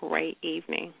a great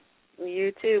evening.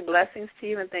 You too. Blessings to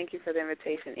you, and thank you for the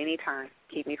invitation. Anytime.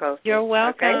 Keep me posted. You're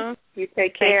welcome. Okay? You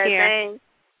take care. Take care. Thanks.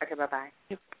 Okay, bye-bye.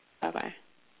 Bye-bye.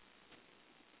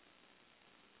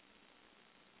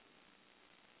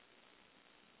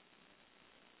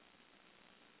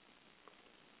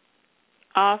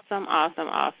 Awesome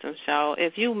show.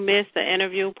 If you missed the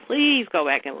interview, please go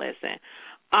back and listen.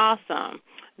 Awesome.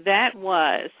 That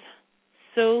was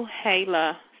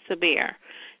Suhaila Sabir.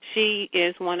 She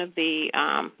is one of the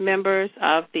members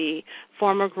of the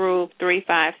former group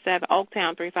 357,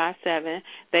 Oaktown 357.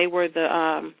 They were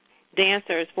the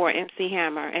dancers for MC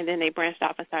Hammer, and then they branched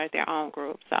off and started their own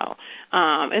group. So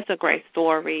it's a great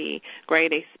story,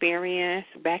 great experience.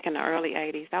 Back in the early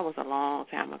 80s, that was a long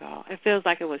time ago. It feels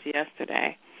like it was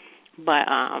yesterday. But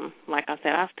like I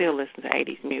said, I still listen to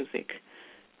 80s music.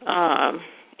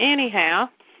 Anyhow,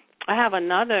 I have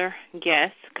another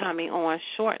guest coming on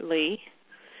shortly.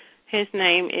 His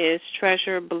name is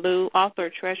author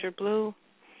Treasure Blue,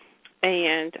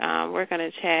 and we're going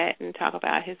to chat and talk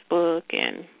about his book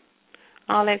and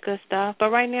all that good stuff.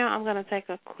 But right now I'm going to take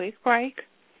a quick break,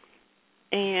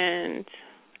 and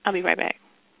I'll be right back.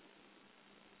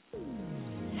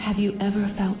 Have you ever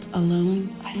felt alone?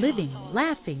 Living,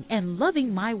 laughing, and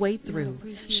loving my way through.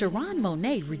 Sharon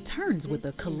Monet returns with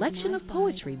a collection of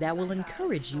poetry that will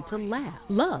encourage you to laugh,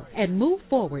 love, and move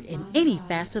forward in any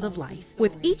facet of life.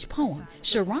 With each poem,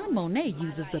 Sharon Monet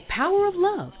uses the power of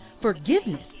love,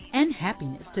 forgiveness, and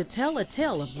happiness to tell a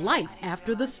tale of life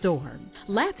after the storm.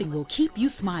 Laughing will keep you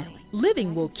smiling,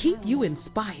 living will keep you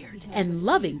inspired, and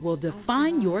loving will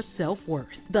define your self-worth,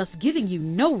 thus giving you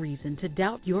no reason to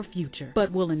doubt your future,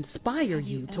 but will inspire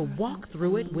you to walk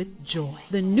through it with joy.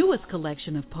 The newest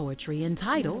collection of poetry,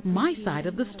 entitled My Side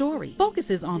of the Story,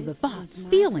 focuses on the thoughts,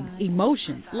 feelings,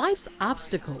 emotions, life's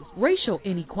obstacles, racial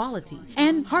inequality,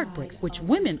 and heartbreaks which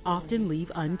women often leave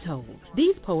untold.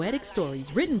 These poetic stories,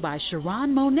 written by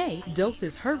Sharon Monet,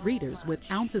 doses her readers with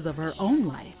ounces of her own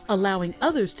life, allowing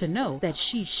others to know that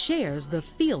she shares the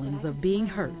feelings of being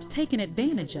hurt, taken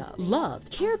advantage of, loved,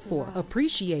 cared for,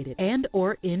 appreciated, and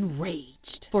or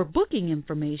enraged. For booking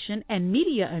information and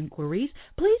media inquiries,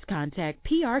 please contact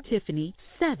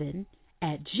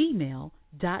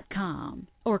prtiffany7@gmail.com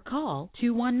or call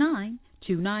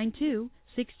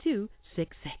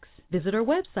 219-292-6266. Visit our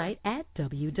website at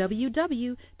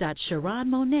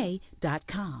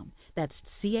www.sharonmonet.com. That's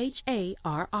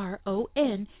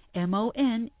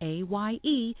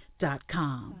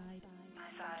CHARRONMONAYE.com.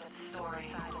 My side of the story.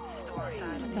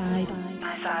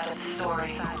 My side of the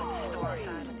story.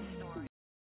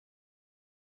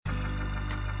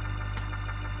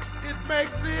 It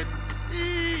makes it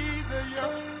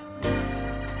easier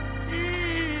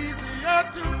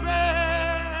to bear.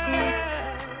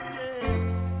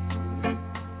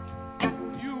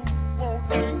 You won't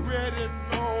regret it,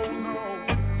 no.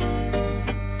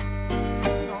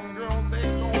 Some girls, they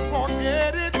don't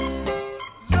forget it.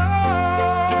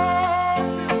 Love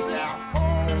is their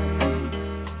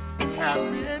home,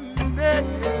 happiness.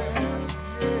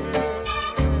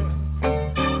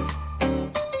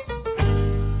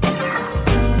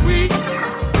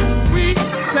 We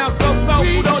sound so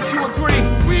soulful, don't you agree?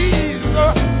 We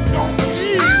don't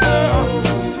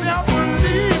never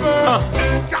leave her.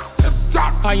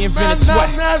 I invented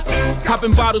sweat,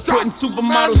 popping bottles, putting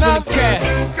supermodels in the cab.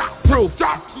 Proof,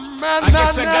 I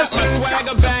guess I got my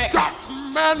swagger back.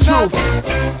 Truth,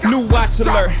 new watch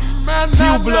alert,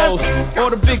 few blows.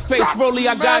 Or the big face rollie,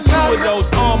 I got two of those.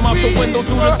 Arm out the window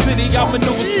through the city, I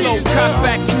maneuver slow. Cut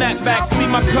back, snap back, see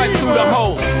my cut through the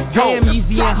hole. Damn,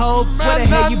 Easy and Hope, where the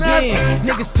hell you been?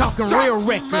 Niggas talking real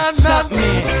reckless, suck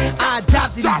man. I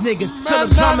adopted these niggas, till I'm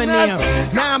drumming them.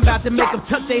 Now I'm about to make them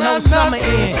tuck their whole summer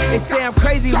in. They say I'm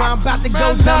crazy, but I'm about to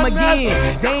go dumb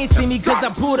again. They ain't see me cause I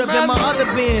pulled up in my other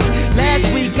bins. Last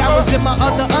week I was in my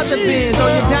other bins.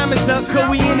 On your diamonds up, cause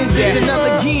we in it yet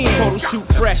another again. Photo shoot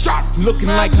fresh,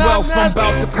 looking like wealth. I'm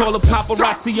about to call a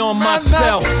paparazzi on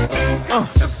myself.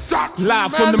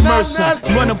 Live from the Mercer,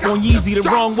 run up on Yeezy the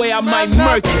wrong way, I might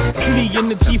murk it. Me in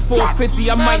the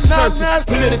G450, I might search it.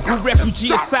 Political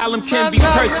refugee asylum can be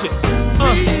purchased.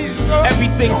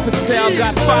 Everything's for sale.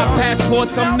 Got 5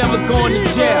 passports, I'm never going to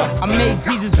jail. I made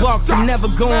Jesus walk from never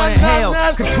going to hell.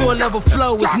 Couture level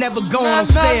flow is never going on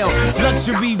sale.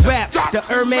 Luxury rap, the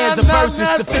Hermes of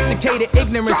verses. Sophisticated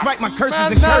ignorance, write my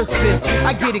curses in cursive.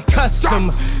 I get it custom.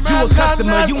 You a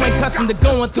customer, you ain't custom to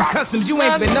going through customs. You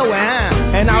ain't been nowhere,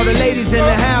 huh? And all the ladies in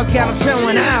the house, count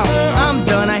showing out. I'm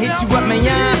done, I hit you up, man.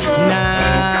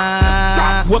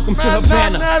 Nah. Welcome to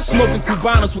Havana, smoking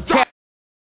Cubanos with cat.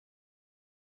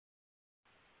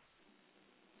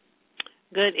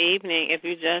 Good evening. If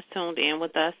you just tuned in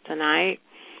with us tonight,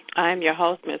 I'm your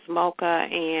host, Miss Mocha,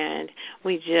 and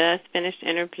we just finished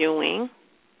interviewing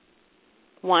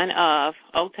one of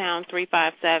Oaktown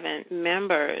 357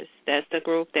 members. That's the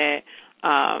group that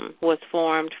was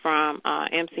formed from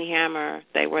MC Hammer.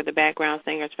 They were the background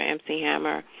singers for MC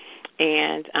Hammer,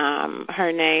 and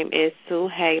her name is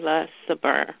Suhaila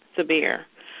Sabir.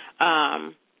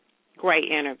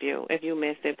 Great interview. If you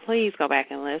missed it, please go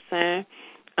back and listen.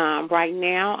 Right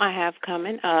now I have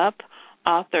coming up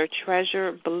author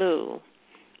Treasure Blue,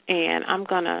 and I'm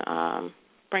going to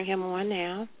bring him on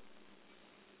now.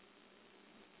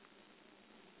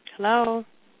 Hello.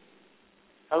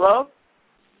 Hello?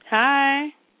 Hi.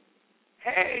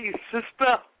 Hey,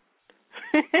 sister.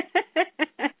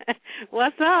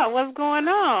 What's up? What's going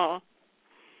on?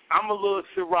 I'm a little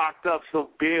rocked up, so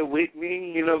bear with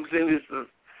me. You know what I'm saying? This is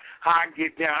how I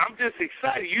get down. I'm just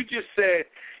excited. You just said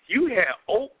you had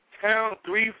Oaktown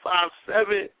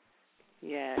 357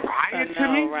 prior to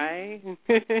me? Right?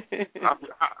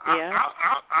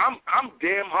 I'm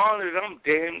damn honored. I'm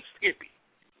damn skippy.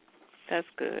 That's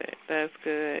good. That's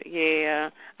good. Yeah.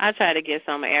 I try to get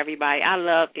some of everybody. I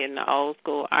love getting the old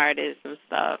school artists and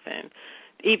stuff, and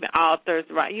even authors.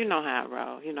 Right? You know how I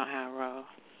roll.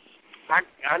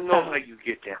 I know how you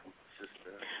get down,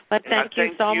 sister. But thank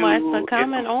you so much for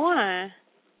coming on.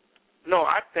 No,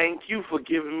 I thank you for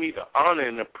giving me the honor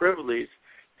and the privilege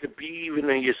to be even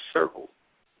in your circle.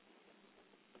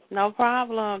 No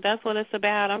problem. That's what it's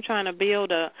about. I'm trying to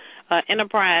build a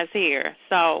enterprise here.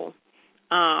 So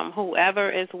whoever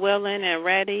is willing and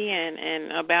ready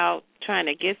and about trying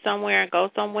to get somewhere and go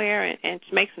somewhere and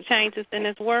make some changes in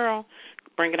this world,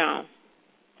 bring it on.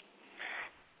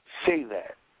 Say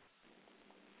that.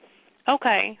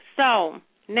 Okay, so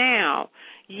now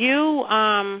you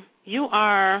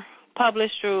are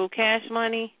published through Cash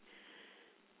Money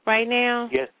right now?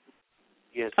 Yes,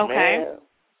 okay. Ma'am.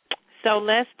 So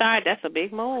let's start. That's a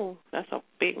big move.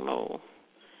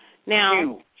 Now,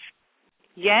 huge.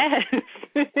 Yes.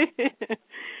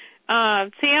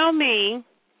 Tell me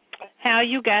how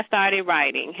you got started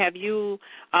writing. Have you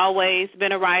always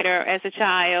been a writer as a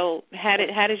child? How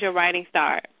did your writing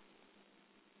start?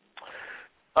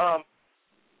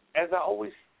 As I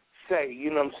always say, you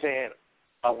know what I'm saying,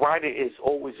 a writer is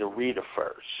always a reader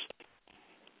first.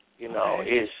 You know,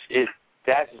 okay.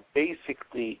 That's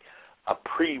basically a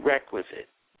prerequisite.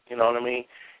 You know what I mean?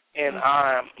 And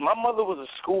my mother was a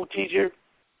school teacher,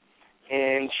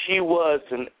 and she was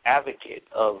an advocate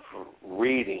of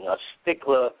reading, a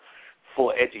stickler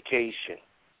for education.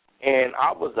 And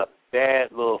I was a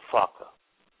bad little fucker.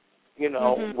 You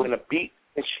know, when the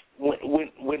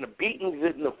beatings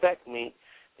didn't affect me,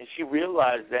 and she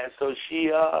realized that, so she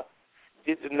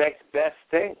did the next best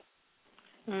thing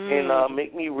and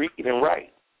make me read and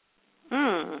write,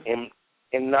 and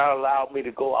not allow me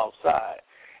to go outside.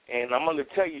 And I'm going to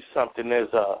tell you something.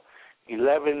 There's a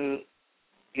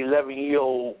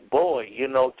 11-year-old boy,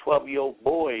 12-year-old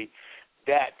boy.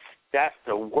 That's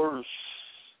the worst.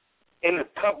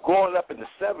 Growing up in the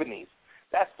 70s,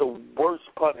 that's the worst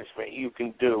punishment you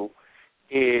can do,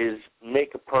 is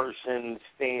make a person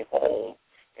stay home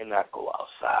and not go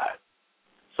outside.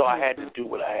 So I had to do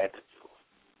what I had to do.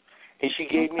 And she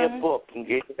gave me a book and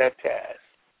gave me that task.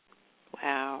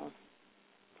 Wow.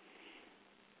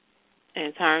 And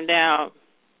it turned out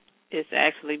it's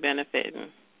actually benefiting.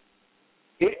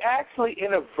 It actually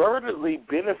inadvertently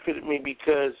benefited me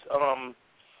because I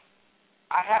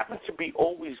happen to be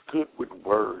always good with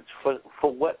words.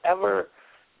 For whatever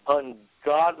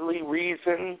ungodly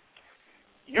reason,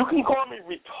 you can call me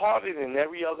retarded in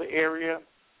every other area,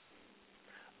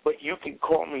 but you can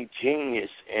call me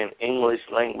genius in English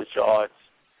language arts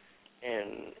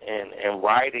and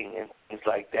writing and things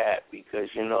like that, because,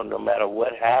 no matter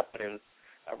what happens,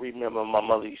 I remember my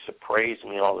mother used to praise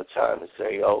me all the time and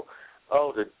say, oh,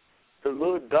 the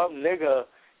little dumb nigga,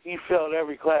 he failed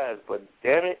every class, but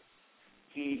damn it,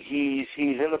 he's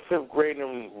in the 5th grade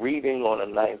and reading on a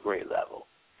 9th grade level.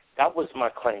 That was my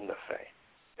claim to fame.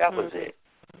 That was it.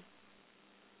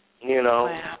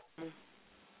 Wow.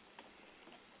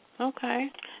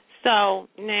 Okay. So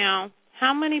now,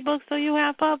 How many books do you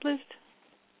have published?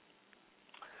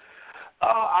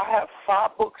 I have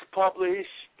 5 books published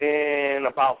and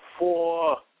about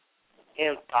 4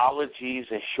 anthologies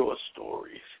and short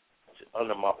stories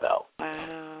under my belt.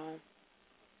 Wow.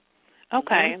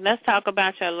 Okay, let's talk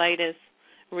about your latest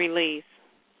release.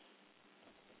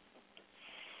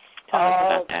 Tell us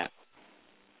about that.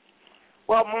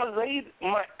 Well,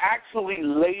 my actually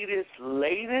latest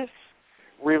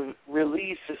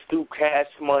release is through Cash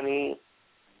Money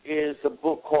is a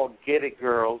book called Get It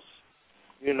Girls,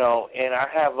 you know, and I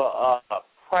have a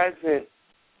present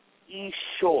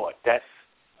e-short, that's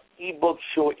e-book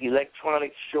short,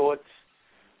 electronic shorts,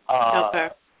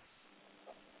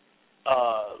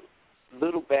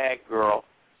 Little Bad Girl,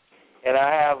 and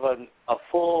I have a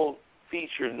full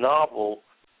feature novel,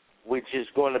 which is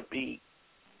going to be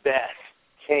Best,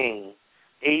 King,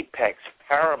 Apex,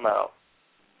 Paramount,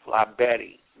 Fly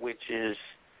Betty, which is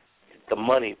the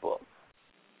money book,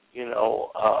 you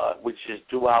know, which is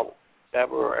due out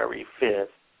February 5th,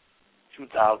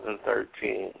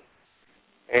 2013.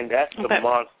 And that's the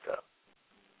monster.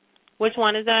 Which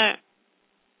one is that?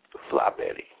 Fly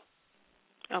Betty.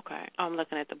 Okay. I'm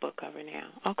looking at the book cover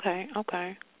now. Okay.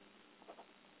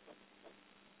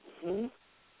 Mm-hmm.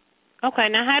 Okay,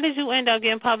 now how did you end up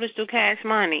getting published through Cash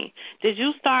Money? Did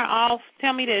you start off,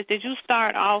 tell me this, did you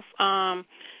start off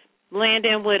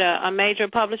landing with a major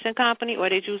publishing company, or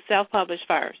did you self-publish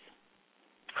first?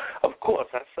 Of course,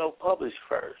 I self-published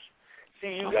first.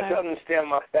 See, you got to understand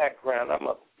my background. I'm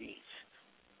a beast.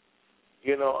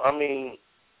 You know, I mean,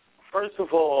 first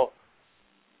of all,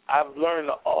 I've learned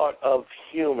the art of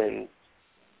human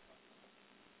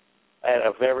at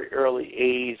a very early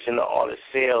age and the art of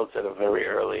sales at a very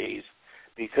early age,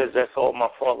 because that's all my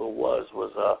father was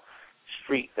a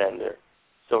street vendor.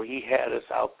 So he had us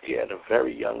out there at a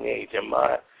very young age. In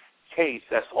my case,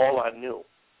 that's all I knew.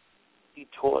 He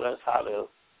taught us how to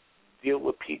deal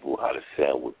with people, how to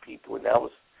sell with people, and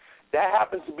that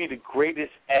happens to be the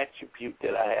greatest attribute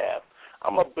that I have.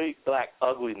 I'm a big, black,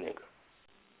 ugly nigga.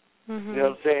 Mm-hmm. You know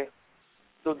what I'm saying?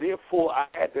 So therefore, I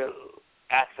had to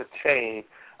ascertain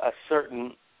a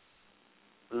certain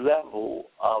level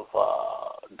of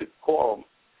decorum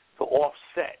to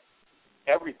offset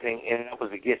everything, and that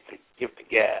was a gift to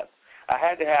gab. I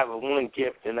had to have one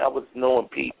gift, and that was knowing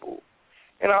people.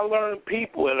 And I learned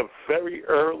people at a very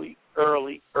early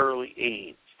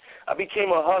age. I became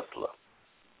a hustler,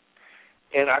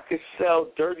 and I could sell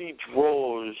dirty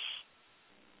drawers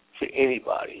to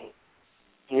anybody.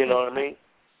 You know what I mean?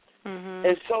 Mm-hmm.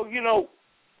 And so, you know,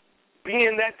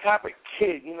 being that type of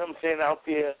kid, you know what I'm saying, out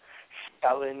there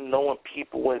selling, knowing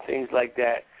people and things like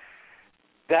that,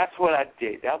 that's what I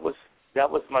did. That was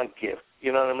my gift,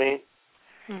 you know what I mean?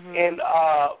 Mm-hmm. And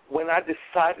when I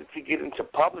decided to get into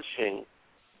publishing,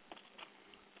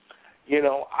 you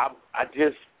know, I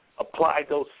just applied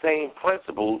those same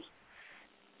principles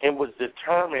and was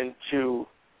determined to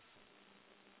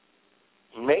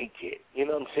make it. You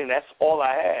know what I'm saying? That's all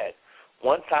I had.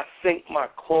 Once I sink my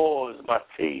claws, my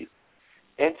teeth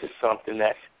into something,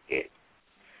 that's it.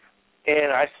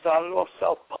 And I started off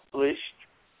self-published.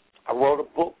 I wrote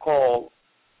a book called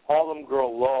Harlem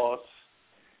Girl Lost.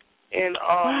 And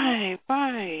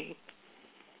right.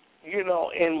 You know,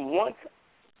 and once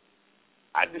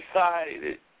I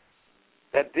decided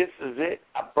that this is it,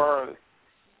 I burned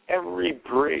every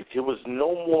bridge. There was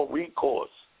no more recourse.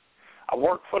 I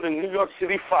worked for the New York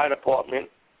City Fire Department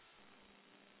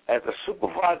as a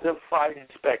supervisor fire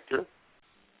inspector.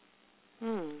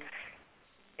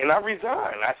 And I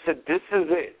resigned. I said, this is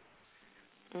it.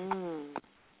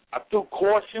 I threw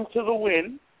caution to the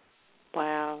wind.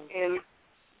 Wow.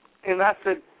 And I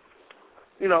said,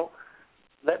 you know,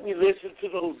 let me listen to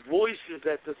those voices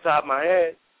that's inside my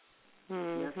head.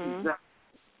 Mm-hmm.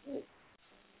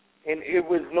 And it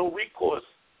was no recourse.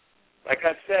 Like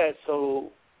I said,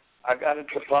 so I got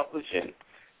into publishing.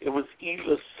 It was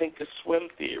either sink or swim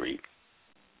theory,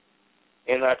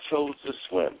 and I chose to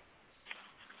swim.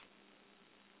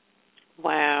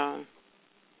 Wow.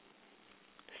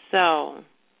 So,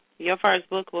 your first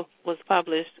book was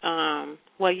published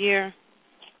what year?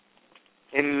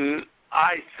 And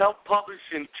I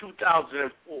self-published in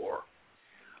 2004.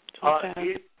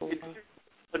 It did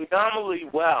phenomenally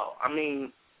well. I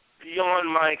mean, beyond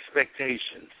my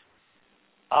expectations.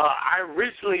 I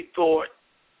originally thought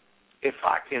if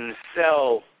I can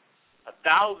sell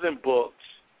 1,000 books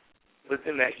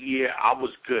within that year, I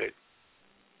was good.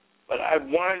 But I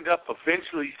wound up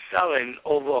eventually selling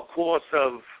over a course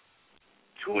of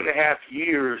 2.5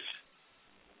 years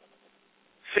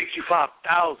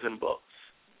 65,000 books,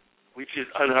 which is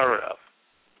unheard of.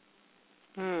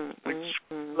 Which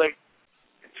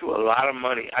to a lot of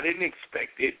money. I didn't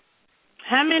expect it.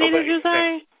 How many did you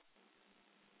say?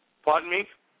 Pardon me?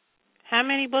 How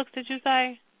many books did you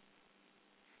say?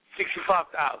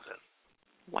 65,000.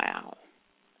 Wow.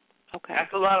 Okay.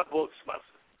 That's a lot of books, Muscle.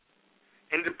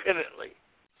 Independently.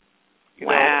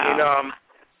 Wow.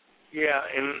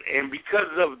 And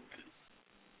because of,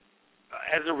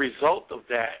 as a result of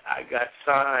that, I got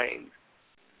signed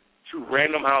to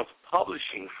Random House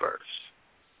Publishing first.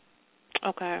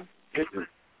 Okay.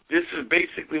 This is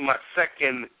basically my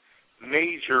second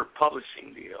major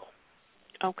publishing deal.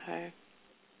 Okay.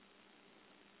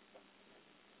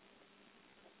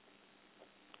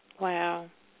 Wow.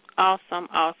 Awesome.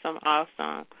 Awesome.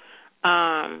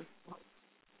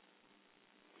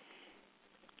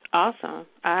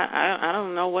 I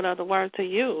don't know what other word to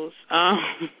use.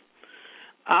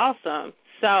 Awesome.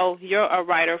 So you're a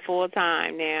writer full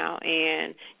time now,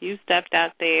 and you stepped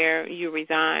out there. You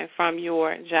resigned from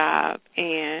your job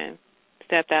and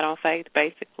stepped out on faith,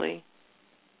 basically.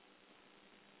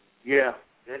 Yeah,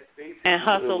 that's basically. And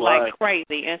hustled like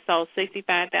crazy, and sold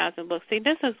 65,000 books. See,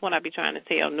 this is what I be trying to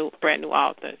tell brand new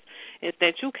authors: is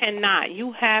that you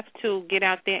have to get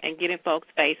out there and get in folks'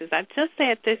 faces. I just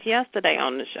said this yesterday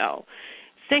on the show.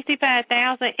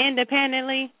 65,000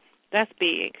 independently, that's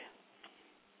big.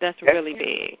 That's really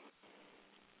big.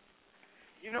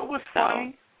 You know what's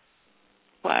funny?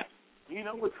 What? You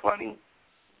know what's funny?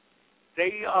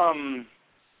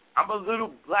 I'm a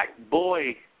little black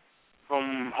boy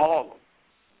from Harlem.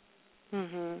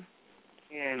 Mhm.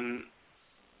 And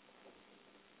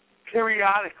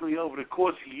periodically over the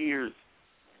course of years,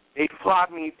 they fly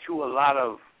me to a lot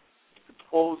of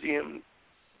symposiums,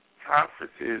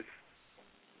 conferences,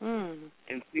 and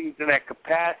things in that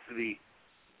capacity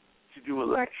to do a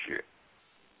lecture.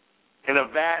 And a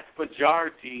vast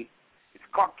majority is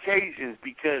Caucasians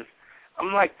because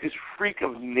I'm like this freak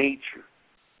of nature.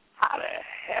 How the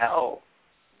hell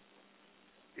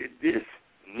did this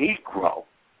Negro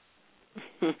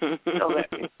sell that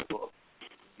book?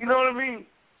 You know what I mean?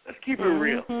 Let's keep it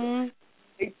real.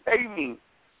 They pay me.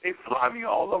 They fly me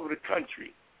all over the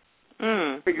country.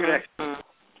 Figure that shit.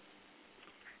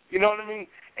 You know what I mean?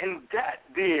 And that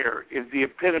there is the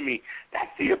epitome.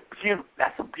 That's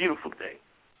a beautiful thing.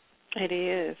 It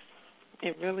is.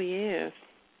 It really is.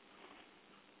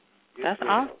 That's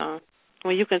awesome.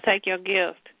 When you can take your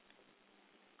gift,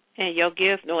 and your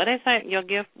gift, what they say, your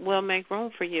gift will make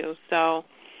room for you. So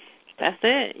that's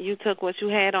it. You took what you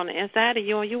had on the inside of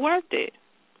you and you worked it.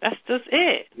 That's just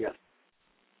it. Yes.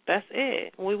 That's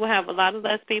it. We will have a lot of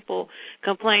less people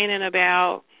complaining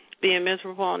about being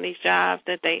miserable on these jobs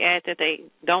that they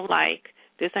don't like.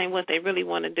 This ain't what they really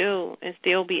want to do, and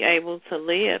still be able to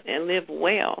live and live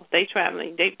well. They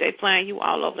traveling, they flying you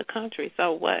all over the country.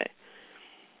 So what?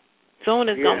 Soon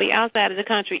it's gonna be outside of the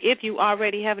country if you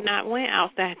already have not went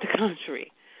outside the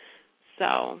country.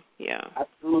 So yeah.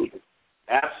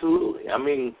 Absolutely. I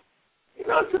mean,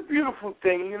 it's a beautiful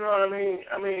thing. You know what I mean?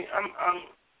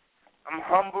 I'm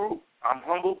humble. I'm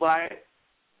humbled by it,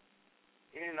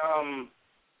 and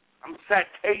I'm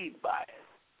satiated by it.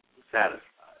 I'm satisfied.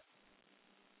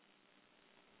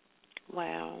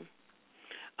 Wow.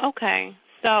 Okay,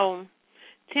 so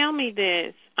tell me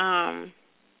this.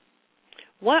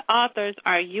 What authors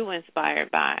are you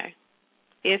inspired by,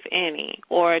 if any?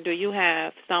 Or do you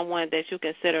have someone that you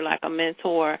consider like a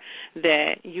mentor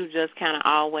that you just kind of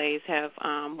always have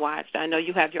watched? I know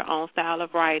you have your own style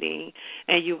of writing,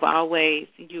 and you've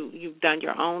done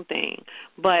your own thing.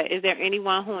 But is there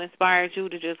anyone who inspired you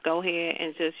to just go ahead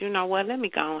and just, you know what, let me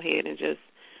go ahead and just,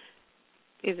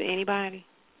 is it anybody?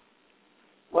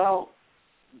 Well,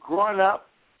 growing up,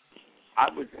 I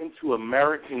was into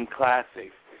American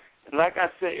classics. And like I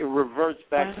said, it reverts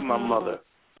back to my mother.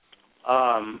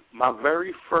 My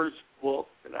very first book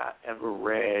that I ever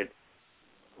read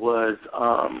was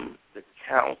The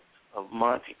Count of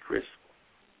Monte Cristo.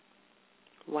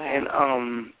 Wow.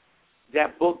 And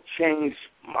that book changed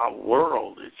my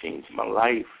world. It changed my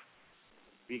life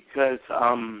because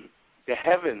the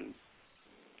heavens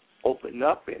opened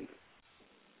up and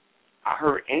I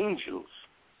heard angels.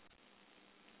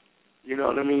 You know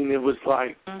what I mean? It was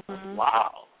like,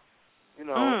 wow. You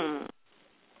know.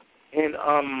 And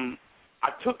I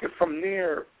took it from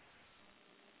there,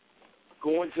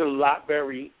 going to the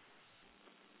library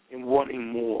and wanting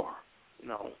more. You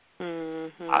know.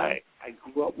 I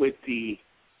grew up with the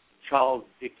Charles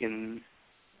Dickens,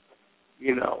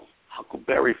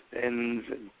 Huckleberry Finns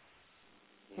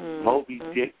and Moby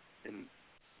Dick and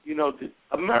the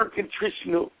American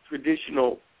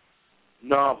traditional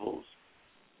novels.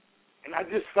 And I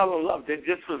just fell in love. That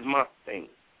just was my thing.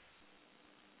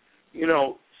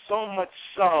 So much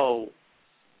so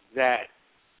that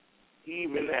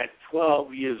even at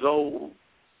 12 years old,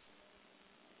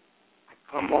 I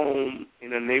come home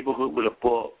in a neighborhood with a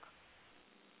book,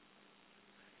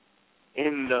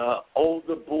 and the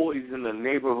older boys in the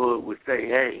neighborhood would say,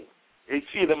 hey, they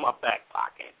see it in my back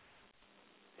pocket.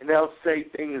 And they'll say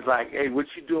things like, hey, what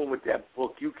you doing with that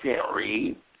book? You can't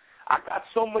read. I got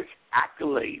so much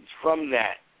accolades from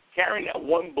that, carrying that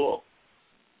one book,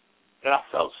 that I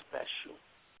felt special.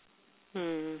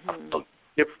 Mm-hmm. I felt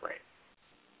different.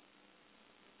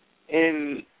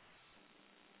 And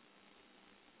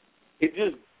it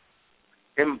just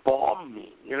embalmed me,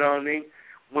 you know what I mean?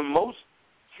 When most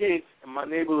kids in my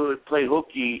neighborhood play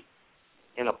hooky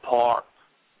in a park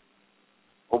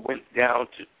or went down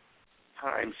to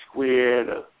Times Square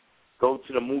to go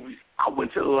to the movies, I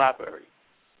went to the library.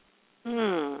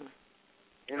 And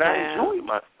I enjoyed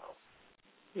myself.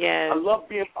 Yes. I love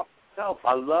being by myself.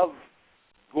 I love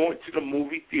going to the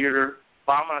movie theater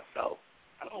by myself.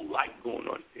 I don't like going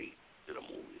on dates to the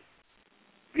movies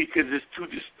because it's too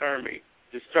disturbing,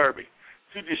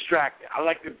 too distracting. I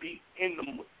like to be in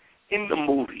the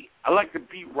movie. I like to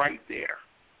be right there.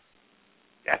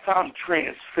 That's how I'm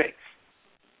transfixed,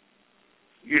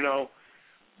 you know.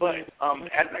 But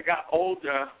as I got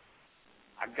older,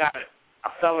 I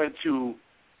fell into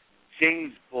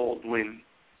James Baldwin,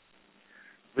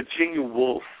 Virginia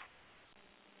Woolf,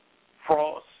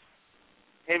 Frost,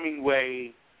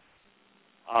 Hemingway,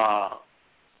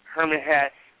 Herman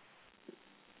Hesse,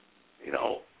 you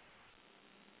know,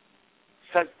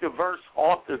 such diverse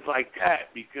authors like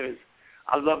that because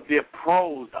I love their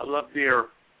prose. I love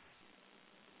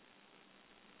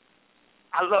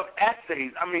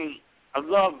essays. I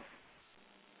love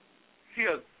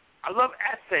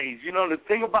essays. You know, the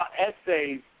thing about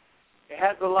essays, it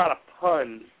has a lot of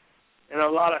puns and a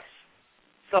lot of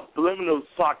subliminal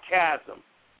sarcasm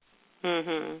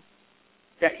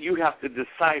that you have to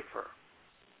decipher.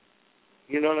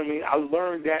 You know what I mean? I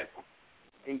learned that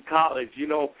in college, you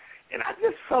know, and I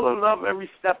just fell in love every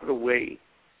step of the way.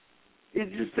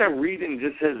 It's just that reading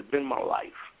just has been my life.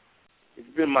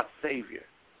 It's been my savior.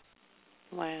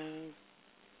 Wow.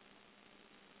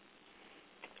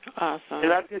 Awesome.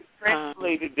 And I just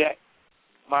translated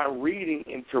my reading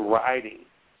into writing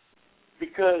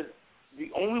because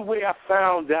the only way I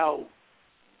found out,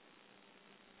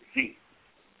 see,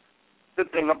 the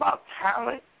thing about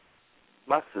talent,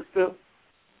 my sister,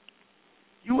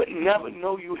 you would never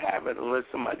know you have it unless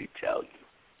somebody tells you.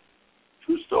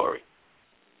 True story.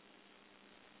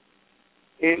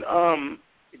 And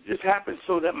it just happened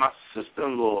so that my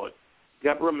sister-in-law,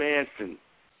 Deborah Manson,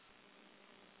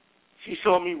 she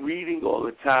saw me reading all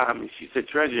the time, and she said,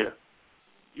 Treasure,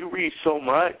 you read so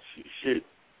much, you should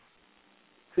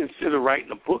consider writing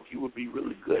a book. You would be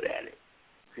really good at it,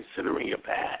 considering your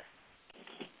past.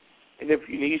 And if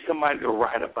you need somebody to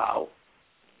write about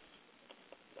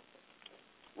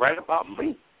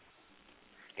me.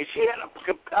 And she had a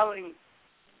compelling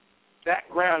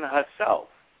background herself.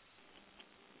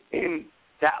 And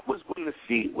that was when the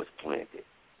seed was planted.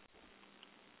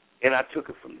 And I took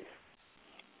it from there.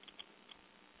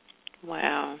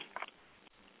 Wow.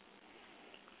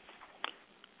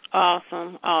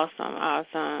 Awesome.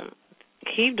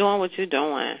 Keep doing what you're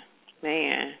doing,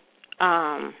 man.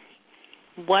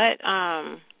 What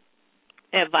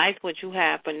advice would you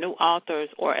have for new authors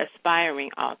or aspiring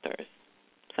authors?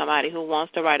 Somebody who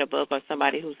wants to write a book or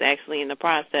somebody who's actually in the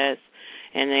process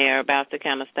and they're about to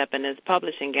kind of step in this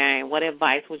publishing game. What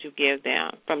advice would you give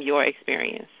them from your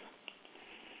experience?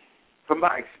 From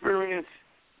my experience,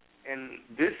 and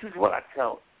this is what I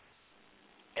tell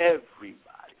everybody,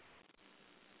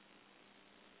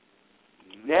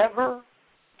 never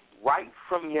write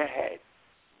from your head.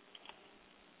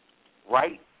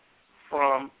 Write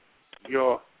from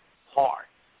your heart.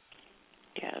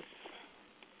 Yes.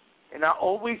 And I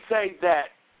always say that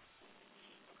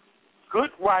good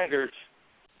writers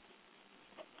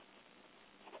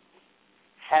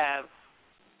have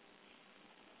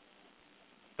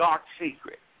dark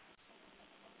secrets.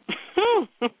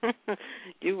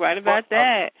 You're right about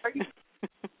that.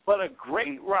 But a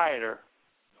great writer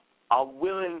are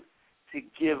willing to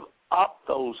give up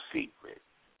those secrets.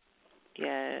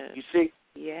 Yes. You see?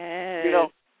 Yes. You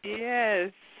know?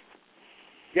 Yes.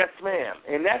 Yes, ma'am.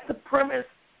 And that's the premise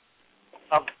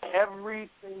of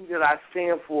everything that I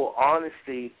stand for,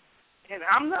 honesty. And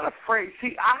I'm not afraid.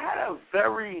 See, I had a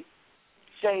very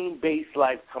shame-based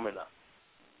life coming up.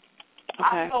 Okay.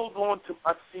 I held on to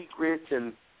my secrets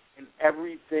and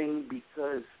everything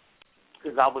because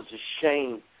I was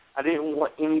ashamed. I didn't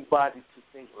want anybody to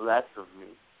think less of me.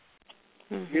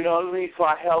 Mm-hmm. You know what I mean? So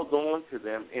I held on to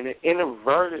them, and it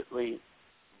inadvertently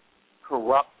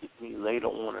corrupted me later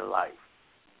on in life.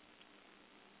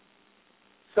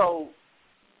 So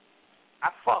I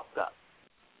fucked up.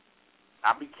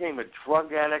 I became a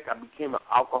drug addict. I became an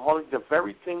alcoholic. The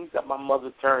very things that my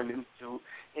mother turned into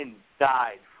and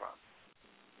died from.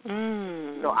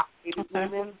 You know, I hated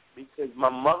women because my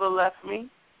mother left me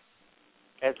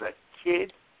as a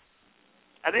kid.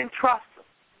 I didn't trust them.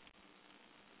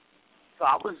 So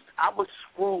I was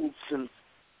screwed since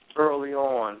early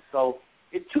on. So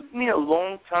it took me a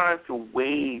long time to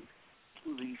wade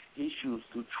through these issues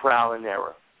through trial and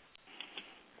error.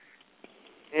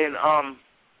 And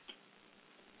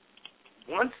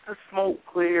once the smoke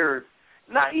cleared,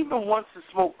 not even once the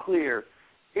smoke cleared,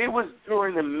 it was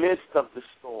during the midst of the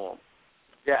storm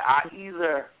that I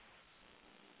either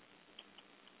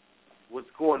was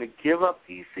going to give up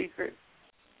these secrets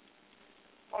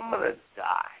or I'm going to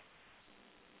die.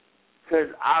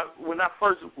 Because when I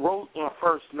first wrote my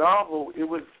first novel, I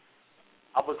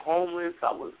was homeless.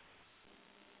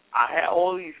 I had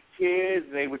all these kids,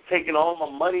 and they were taking all my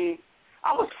money.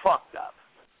 I was fucked up,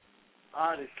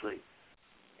 honestly.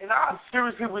 And I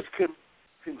seriously was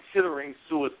considering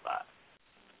suicide.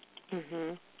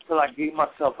 So I gave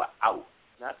myself an out.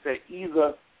 And I said,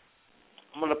 either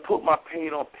I'm going to put my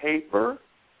pain on paper,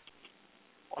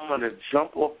 or I'm going to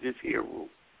jump off this here roof.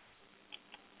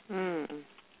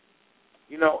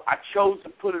 You know, I chose to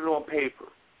put it on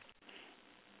paper.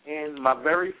 And my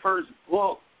very first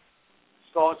book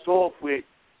starts off with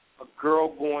a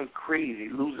girl going crazy,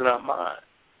 losing her mind.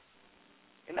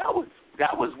 And that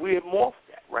was where it morphed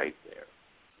at right there.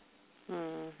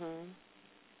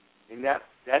 And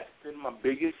that's been my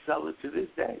biggest seller to this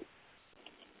day.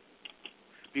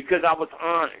 Because I was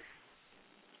honest.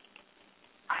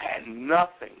 I had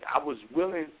nothing. I was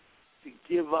willing to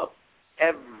give up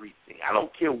everything. I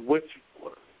don't care what you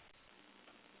thought of me.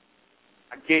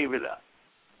 I gave it up.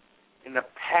 And the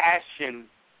passion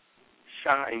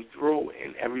shined through,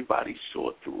 and everybody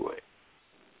saw through it.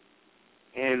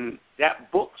 And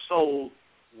that book sold,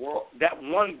 that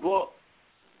one book,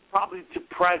 probably to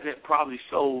present, probably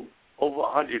sold over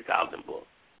 100,000 books.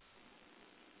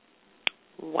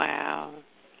 Wow.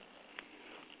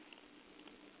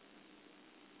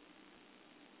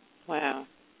 Wow.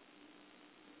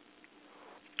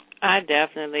 I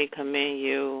definitely commend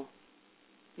you.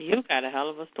 You got a hell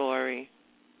of a story.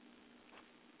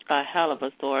 A hell of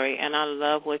a story. And I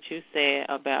love what you said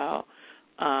about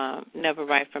never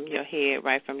write from your head,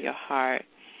 write from your heart.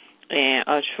 And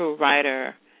a true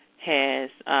writer has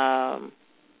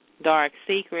dark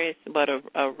secrets, but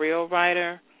a real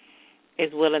writer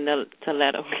is willing to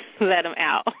let them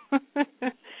out.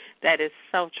 That is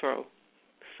so true.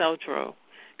 So true.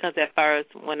 Because at first,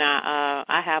 when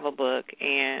I have a book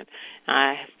and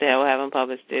I still haven't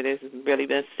published it, it's really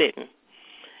been sitting.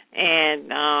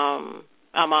 And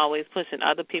I'm always pushing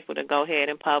other people to go ahead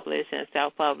and publish and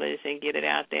self-publish and get it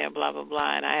out there, blah, blah,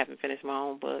 blah, and I haven't finished my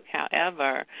own book.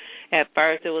 However, at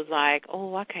first it was like,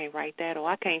 oh, I can't write that, or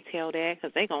I can't tell that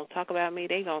because they're going to talk about me,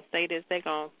 they're going to say this, they're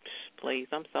going to, please,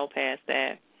 I'm so past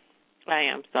that. I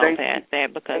am so past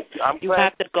that because you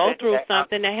have to go through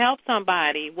something to help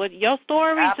somebody. With your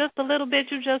story, just a little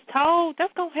bit you just told,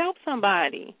 that's going to help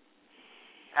somebody.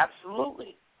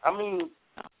 Absolutely. I mean,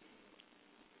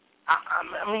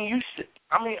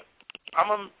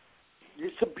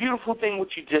 it's a beautiful thing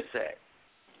what you just said.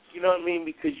 You know what I mean?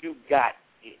 Because you got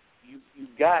it. You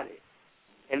got it.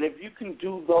 And if you can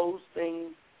do those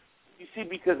things, you see,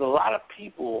 because a lot of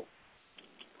people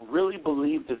really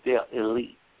believe that they're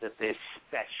elite, that they're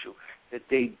special, that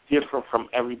they're different from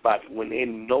everybody when they're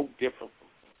no different from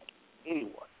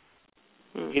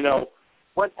anyone. You know,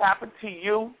 what happened to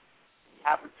you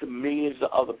happened to millions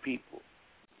of other people.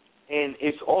 And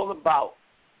it's all about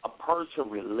a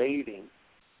person relating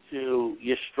to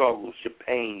your struggles, your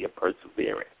pain, your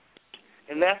perseverance.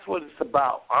 And that's what it's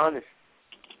about, honestly.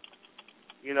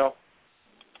 You know?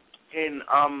 And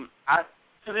I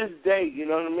to this day, you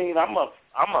know what I mean, I'm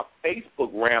a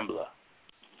Facebook rambler.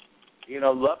 You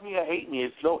know, love me or hate me,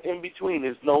 it's no in between,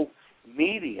 there's no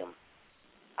medium.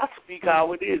 I speak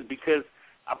how it is because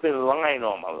I've been lying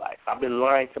all my life. I've been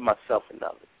lying to myself and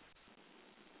others.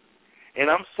 And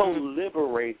I'm so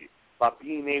liberated by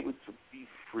being able to be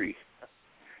free.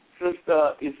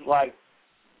 Sister, it's like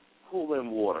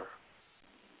cooling water.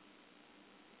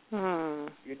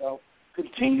 You know,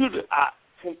 continue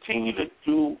to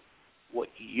do what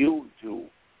you do.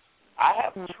 I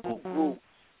have two groups.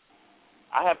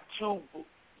 I have two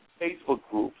Facebook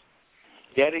groups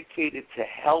dedicated to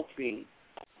helping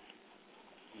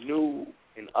new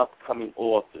and upcoming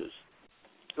authors.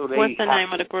 So they What's the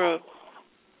name of the group?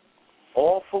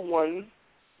 All for One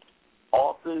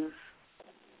Authors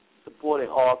supporting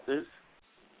authors.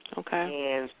 Okay.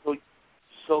 And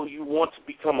so you want to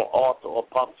become an author or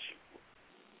publisher.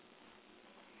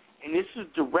 And this is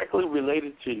directly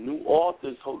related to new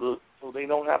authors so they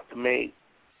don't have to make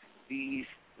these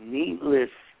needless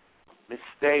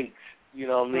mistakes, you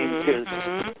know what I mean? Because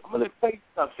I'm going to tell you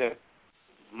something.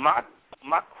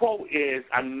 My quote is,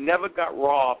 I never got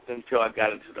robbed until I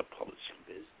got into the publishing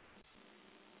business.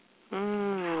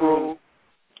 True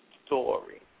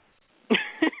story.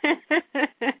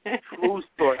 True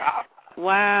story.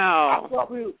 Wow.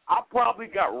 I probably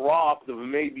got robbed of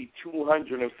maybe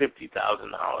 $250,000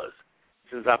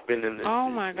 since I've been in this Oh,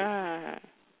 business. my God.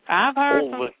 I've heard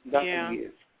over some. 9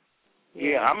 years.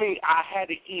 Yeah, I mean, I had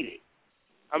to eat it.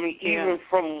 I mean, even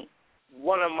from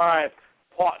one of my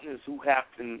partners who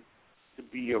happened to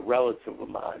be a relative of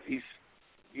mine.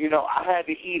 I had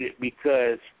to eat it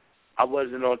because I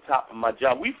wasn't on top of my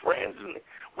job. We friends and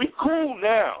we cool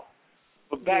now,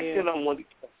 but back then I wanted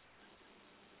to.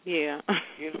 Yeah.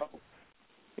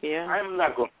 Yeah. I'm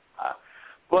not going to lie.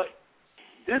 But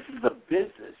this is a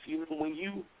business. When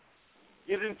you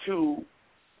get into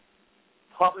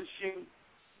publishing,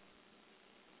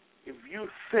 if you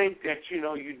think that,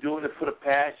 you're doing it for the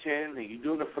passion and you're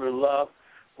doing it for the love,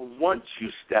 but once you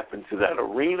step into that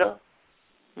arena,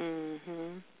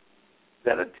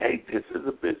 that'll take this as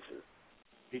a business.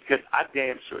 Because I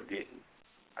damn sure didn't.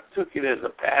 I took it as a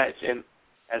passion,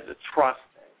 as a trust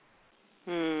thing.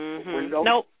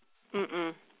 Nope.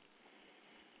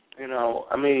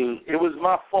 I mean, it was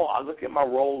my fault. I look at my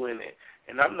role in it,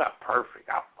 and I'm not perfect.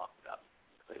 I fucked up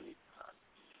plenty of times.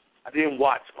 I didn't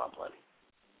watch my money.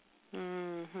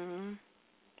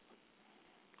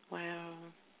 Wow.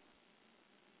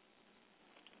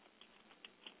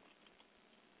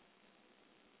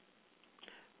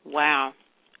 Wow.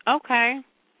 Okay.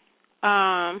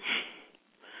 I'm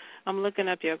looking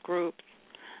up your groups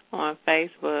on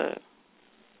Facebook.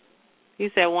 You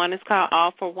said one is called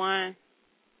All for One?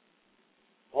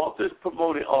 Authors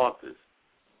promoting authors.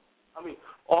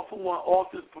 All for One,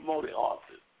 authors promoting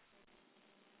authors.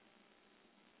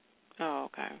 Oh,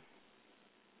 okay.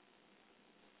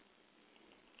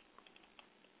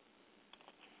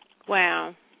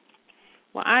 Wow.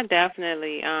 Well, I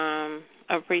definitely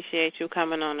appreciate you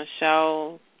coming on the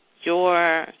show.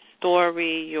 Your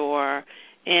story, your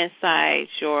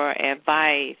insights, your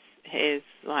advice is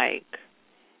like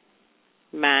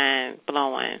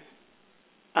mind-blowing.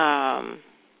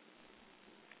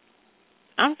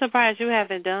 I'm surprised you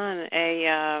haven't done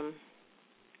a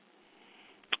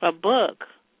book,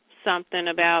 something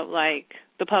about like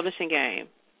the publishing game.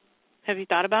 Have you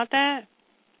thought about that?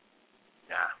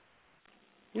 Nah.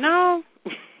 No?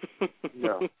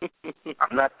 No.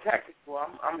 I'm not technical.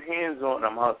 I'm hands-on.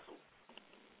 I'm hustle.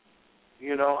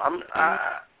 I'm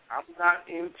not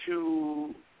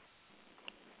into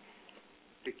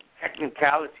the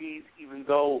technicalities, even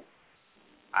though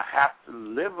I have to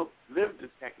live the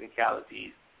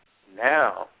technicalities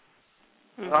now.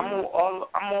 I'm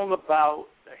all about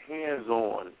the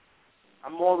hands-on.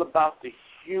 I'm all about the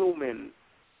human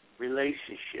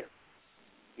relationship.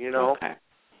 Okay.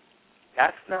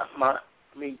 That's not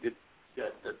the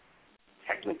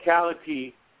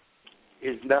technicality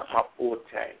is not my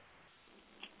forte.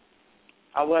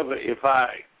 However, if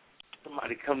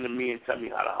somebody come to me and tell me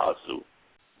how to hustle,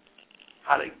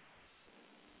 how to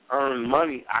earn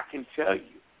money, I can tell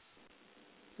you.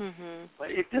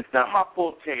 But it's just not my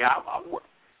forte.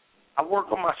 I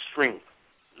work on my strength,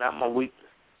 not my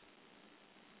weakness.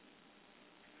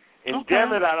 And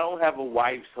damn it, I don't have a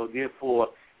wife, so therefore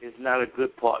it's not a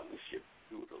good partnership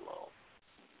to do it alone.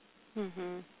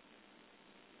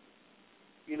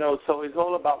 So it's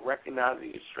all about recognizing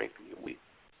your strength and your weakness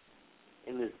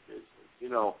in this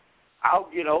business. I'll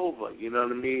get over, you know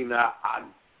what I mean? I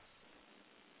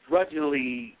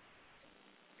grudgingly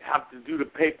have to do the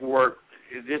paperwork.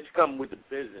 It just comes with the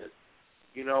business,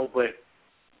 but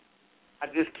I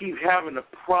just keep having a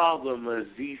problem as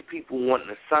these people wanting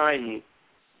to sign me.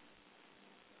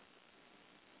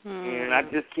 And I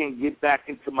just can't get back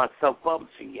into my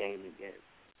self-publishing game again.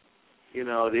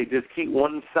 They just keep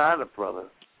wanting to sign a brother.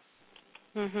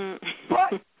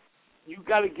 But you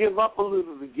got to give up a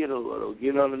little to get a little,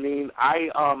 you know what I mean? I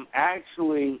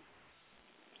actually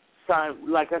signed,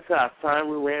 like I said, I signed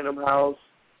with Random House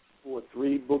for a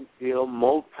 3-book deal,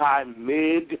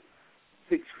 mid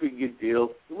 6-figure deal.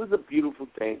 It was a beautiful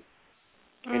thing.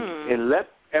 And let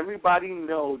everybody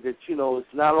know that,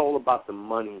 it's not all about the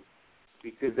money,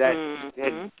 because that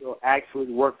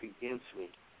actually worked against me.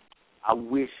 I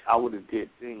wish I would have did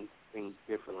things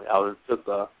differently. I would have took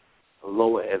a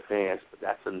lower advance, but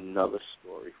that's another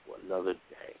story for another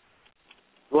day.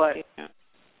 But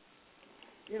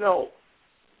you know,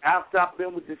 after I've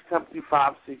been with this company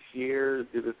 5-6 years,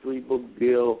 did a 3-book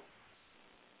deal,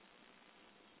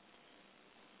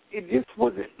 it just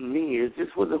wasn't me. It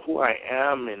just wasn't who I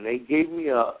am. And they gave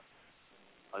me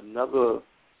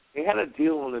they had a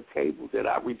deal on the table that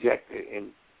I rejected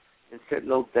and said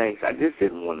no thanks. I just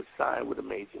didn't want to sign with a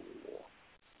major anymore.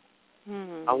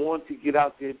 Mm-hmm. I wanted to get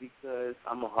out there because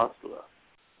I'm a hustler.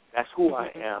 That's who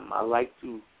I am. I like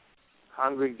to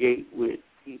congregate with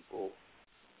people.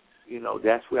 You know,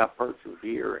 that's where I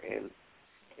persevere.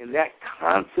 And that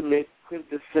consummate,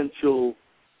 quintessential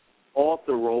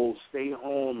author role, stay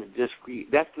home and just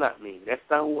create, that's not me. That's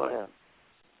not who I am.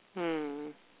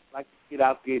 I like to get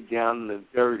out there down in the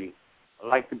dirty. I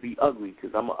like to be ugly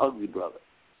because I'm an ugly brother.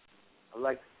 I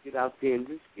like to get out there and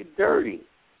just get dirty.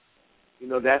 You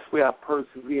know, that's where I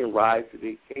persevere and rise to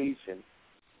the occasion.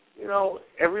 You know,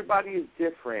 everybody is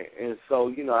different. And so,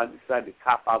 you know, I decided to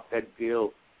cop out that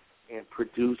deal and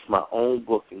produce my own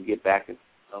book and get back into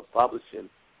publishing,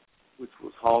 which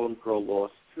was Harlem Girl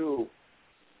Lost 2.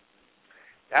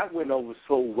 That went over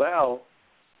so well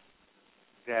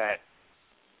that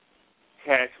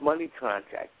Cash Money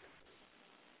contacted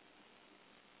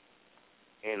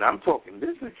me. And I'm talking,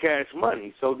 this is Cash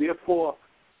Money. So, therefore,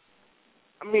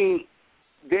 I mean,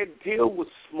 their deal was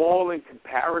small in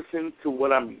comparison to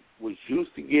what I was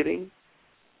used to getting.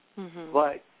 Mm-hmm.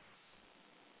 But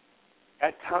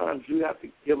at times you have to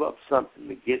give up something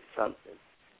to get something.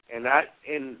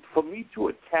 And for me to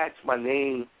attach my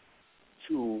name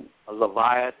to a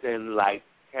Leviathan like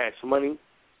Cash Money,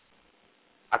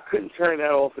 I couldn't turn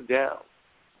that offer down.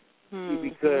 Mm-hmm.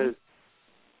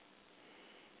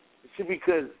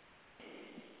 Because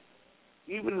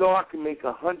even though I can make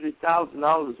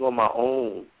 $100,000 on my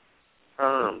own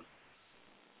terms,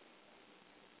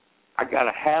 I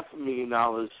got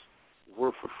 $500,000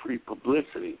 worth of free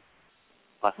publicity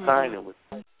by signing with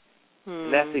them.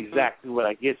 And that's exactly what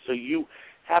I get. So you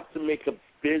have to make a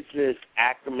business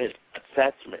acumen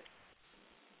assessment,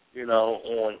 you know,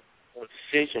 on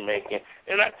decision making.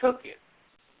 And I took it.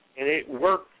 And it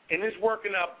worked. And it's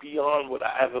working out beyond what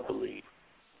I ever believed.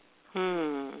 You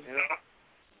know?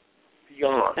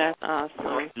 Beyond. That's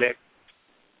awesome. Yes,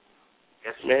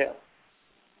 ma'am.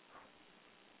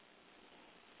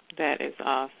 That is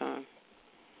awesome.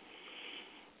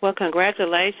 Well,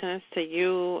 congratulations to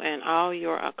you and all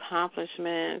your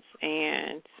accomplishments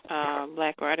and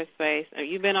Black Writer Space.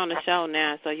 You've been on the show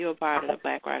now, so you're a part of the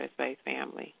Black Writer Space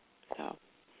family. So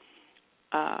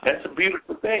that's a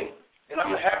beautiful thing, and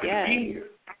I'm happy to be here.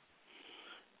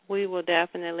 We will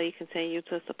definitely continue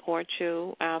to support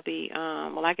you. I'll be,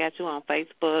 I got you on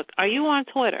Facebook. Are you on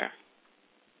Twitter?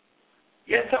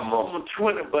 Yes, I'm on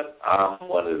Twitter, but I'm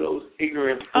one of those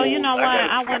ignorant fools. Oh, you know what?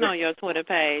 I went on your Twitter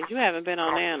page. You haven't been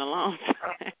on there in a long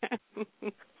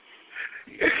time.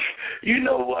 You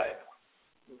know what?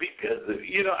 Because,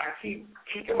 you know, I keep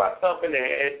kicking myself in the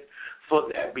head for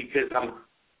that because I'm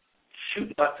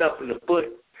shooting myself in the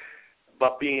foot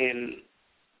by being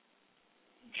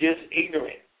just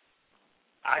ignorant.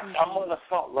 I'm going to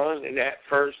start learning that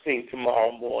first thing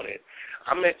tomorrow morning.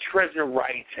 I'm at Treasure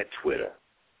Rights at Twitter.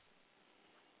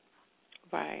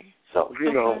 Right. So,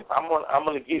 you know, I'm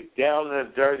going to get down in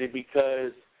the dirty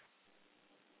because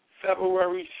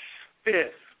February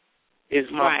 5th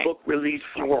is my book release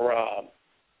for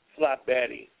Flat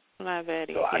Betty. Flat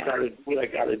Betty, so I got to do what I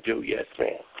got to do. Yes,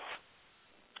 ma'am.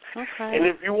 Okay. And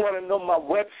if you want to know my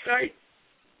website.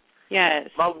 Yes,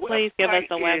 please give us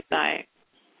the website.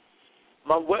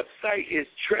 My website is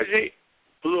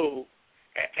treasureblue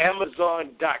at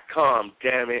Amazon.com,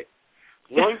 damn it.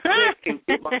 One click and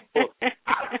get my book.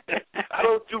 I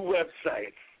don't do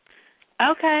websites.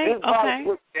 Okay,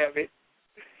 Book, damn it.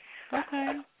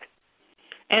 Okay.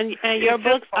 And your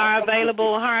books are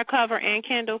available hardcover and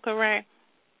Kindle, correct?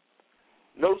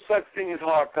 No such thing as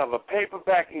hardcover.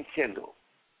 Paperback and Kindle.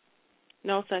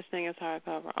 No such thing as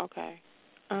hardcover. Okay.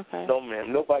 No,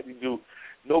 ma'am.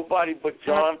 Nobody but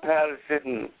John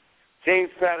Patterson,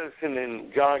 James Patterson,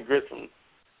 and John Grissom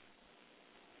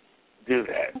do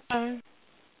that. Okay.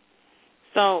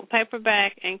 So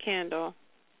paperback and Kindle.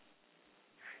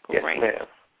 Great. Yes,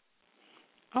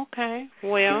 ma'am. Okay.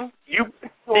 Well,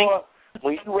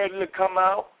 when you're ready to come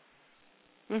out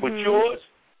with yours,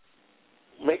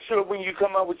 make sure when you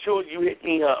come out with yours, you hit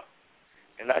me up,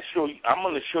 and I'm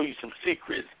going to show you some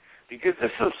secrets because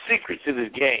there's some secrets to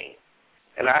this game,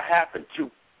 and I happen to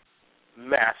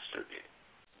master it.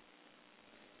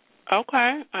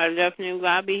 Okay. I definitely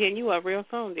I'll be hitting you up real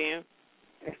soon then.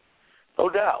 No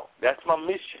doubt. That's my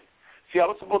mission. See, I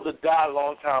was supposed to die a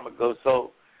long time ago,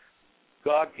 so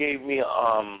God gave me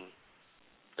a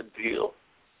deal.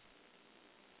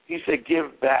 He said,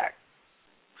 give back.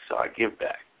 So I give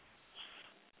back.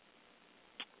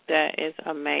 That is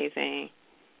amazing.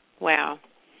 Wow.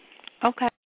 Okay.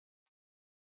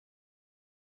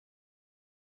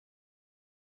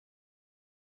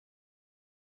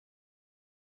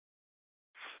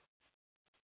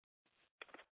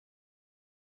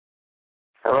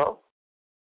 Hello?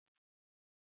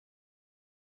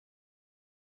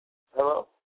 Hello?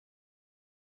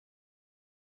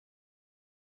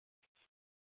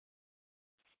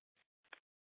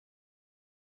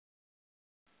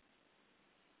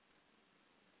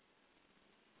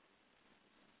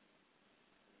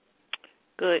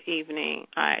 Good evening.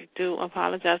 I do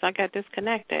apologize. I got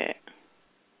disconnected.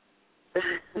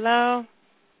 Hello?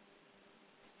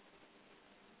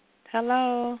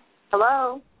 Hello?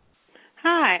 Hello?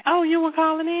 Hi. Oh, you were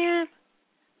calling in?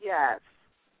 Yes.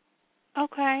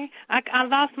 Okay. I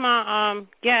lost my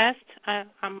guest. I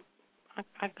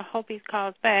hope he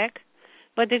calls back.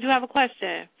 But did you have a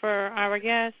question for our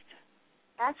guest?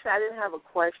 Actually, I didn't have a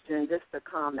question, just a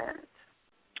comment.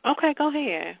 Okay, go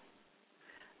ahead.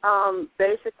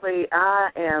 Basically, I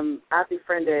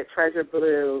befriended Treasure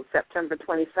Blue September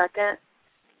 22nd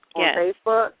on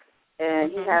Facebook,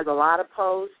 and he has a lot of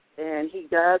posts, and he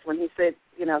does, when he says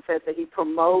that he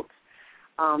promotes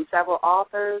several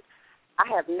authors. I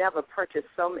have never purchased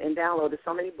and downloaded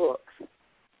so many books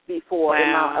before.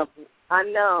 Wow. Of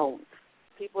unknown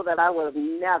people that I would have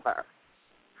never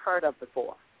heard of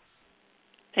before.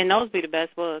 And those be the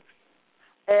best books.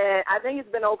 And I think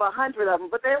it's been over 100 of them,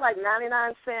 but they're like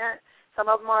 99 cents. Some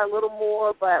of them are a little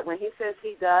more, but when he says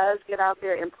he does get out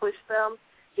there and push them,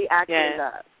 he actually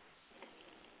does.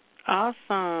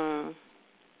 Awesome.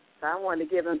 So I wanted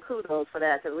to give him kudos for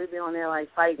that because we be on there like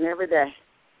fighting every day.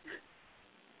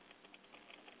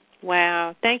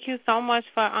 Wow. Thank you so much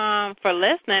for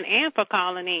listening and for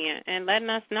calling in and letting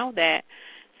us know that.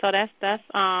 So that's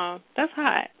hot.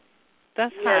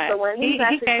 That's hot. So when he's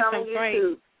actually telling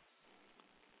you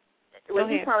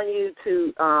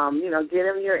to get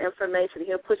him your information,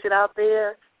 he'll push it out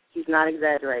there. He's not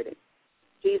exaggerating.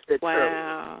 He's the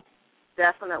truth.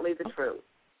 Definitely the truth.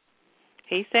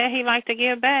 He said he liked to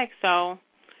give back, so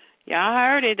y'all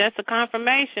heard it. That's a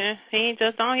confirmation. He ain't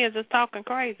just on here just talking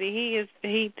crazy.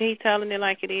 He telling it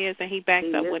like it is, and he backs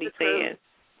up what he says.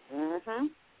 Mhm.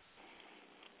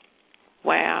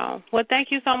 Wow. Well,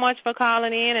 thank you so much for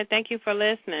calling in, and thank you for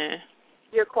listening.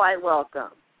 You're quite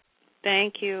welcome.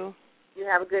 Thank you. You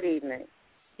have a good evening.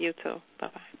 You too.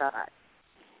 Bye-bye. Bye-bye.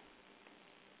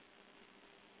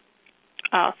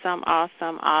 Awesome,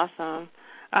 awesome, awesome.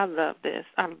 I love this.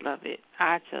 I love it.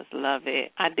 I just love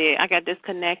it. I did. I got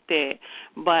disconnected,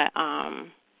 but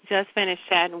just finished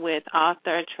chatting with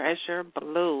author Treasure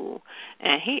Blue,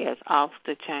 and he is off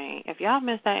the chain. If y'all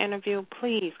missed that interview,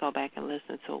 please go back and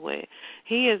listen to it.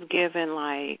 He is giving,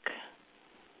 like,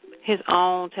 his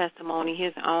own testimony,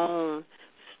 his own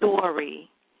story,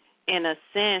 in a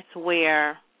sense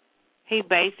where he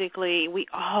basically, we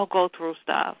all go through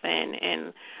stuff,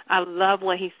 and I love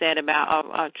what he said about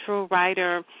a true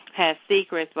writer has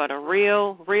secrets, but a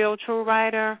real true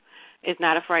writer is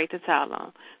not afraid to tell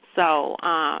them. So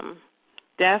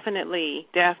definitely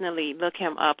look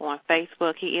him up on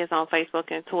Facebook. He is on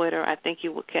Facebook and Twitter. I think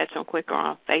you would catch him quicker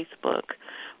on Facebook.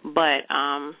 But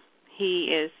he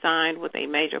is signed with a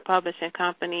major publishing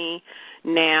company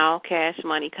now, Cash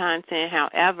Money Content.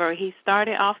 However, he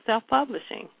started off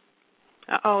self-publishing.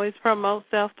 I always promote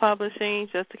self-publishing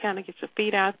just to kind of get your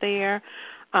feet out there.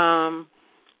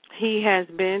 He has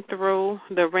been through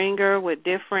the ringer with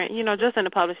different, just in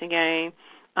the publishing game.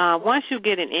 Once you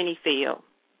get in any field,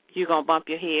 you're going to bump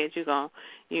your head. You're going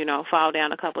to, fall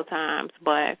down a couple times.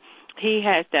 But he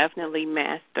has definitely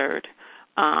mastered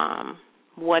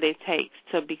what it takes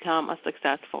to become a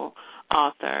successful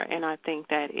author. And I think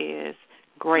that is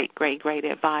great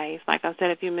advice. Like I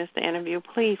said, if you missed the interview,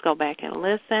 please go back and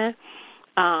listen.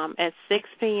 At 6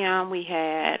 p.m., we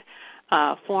had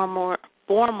former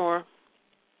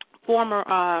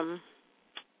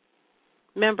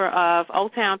member of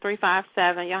Oaktown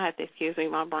 357. Y'all have to excuse me,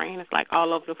 my brain is like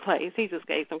all over the place. He just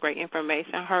gave some great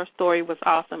information. Her story was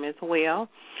awesome as well.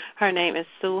 Her name is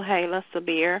Sue Hayla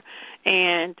Sabir,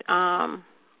 and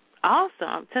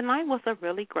awesome. Tonight was a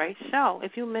really great show.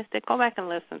 If you missed it, go back and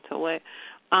listen to it.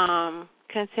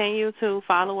 Continue to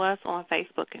follow us on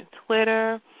Facebook and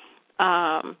Twitter.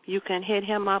 You can hit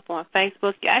him up on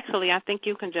Facebook. Actually, I think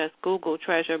you can just Google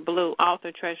Treasure Blue,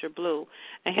 author Treasure Blue,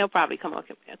 and he'll probably come up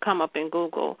in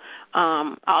Google.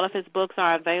 All of his books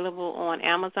are available on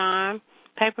Amazon,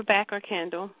 paperback or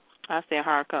Kindle. I said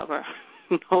hardcover,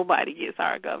 Nobody gets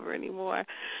hardcover anymore.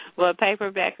 But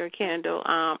paperback or Kindle,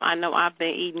 I know I've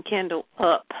been eating Kindle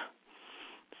up.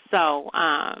 So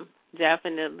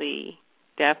definitely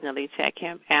check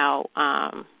him out.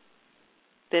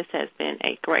 This has been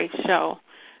a great show.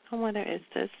 I wonder, is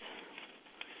this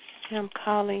him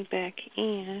calling back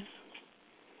in?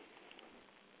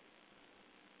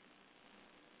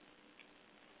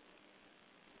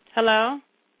 Hello?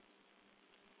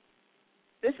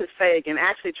 This is Fagan.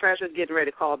 Actually, Treasure's getting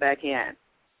ready to call back in.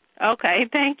 Okay,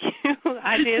 thank you.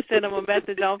 I did send him a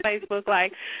message on Facebook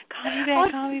like,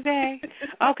 call me back.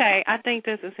 Okay, I think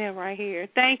this is him right here.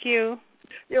 Thank you.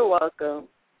 You're welcome.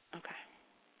 Okay.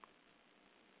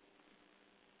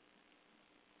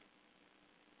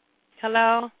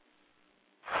 Hello?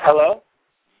 Hello?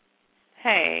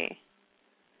 Hey.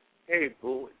 Hey,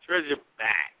 boo. Treasure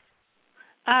back.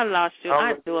 I lost you.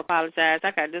 I do apologize.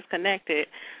 I got disconnected.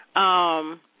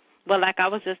 But like I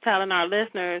was just telling our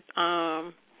listeners,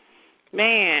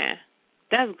 man,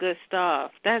 that's good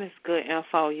stuff. That is good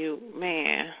info.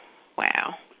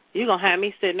 Wow. You're going to have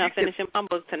me sitting up finishing my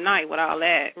book tonight with all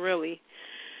that, really.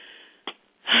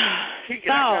 I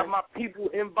got my people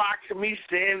inboxing me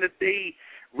saying that they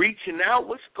reaching out.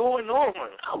 What's going on?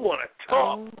 I want to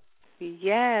talk.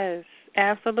 Yes,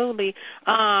 absolutely.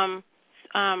 I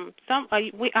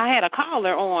had a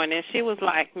caller on, and she was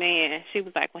like,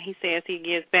 when he says he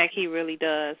gives back, he really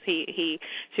does. She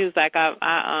was like,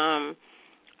 I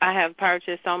have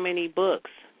purchased so many books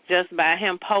just by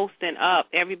him posting up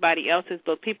everybody else's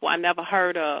book, people I never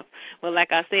heard of. Well,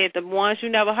 like I said, the ones you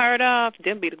never heard of,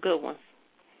 them be the good ones.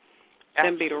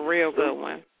 Them be the real good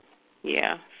ones.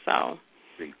 Yeah, so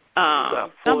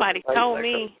somebody told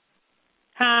me,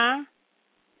 huh?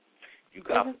 You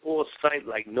got foresight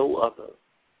like no other.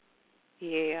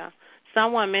 Yeah.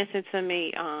 Someone mentioned to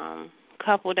me a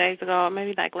couple of days ago,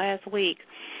 maybe like last week,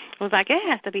 it was like, it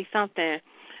has to be something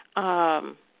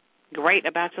great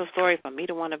about your story for me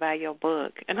to want to buy your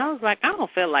book. And I was like, I don't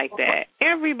feel like that.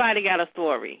 Everybody got a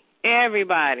story.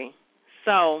 Everybody.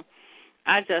 So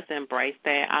I just embrace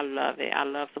that. I love it. I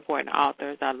love supporting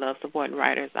authors. I love supporting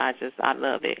writers. I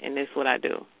love it, and this is what I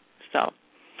do. So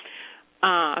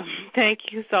thank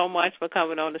you so much for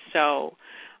coming on the show.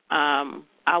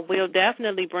 I will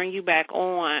definitely bring you back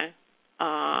on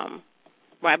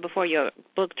right before your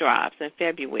book drops in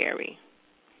February.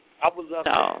 I would love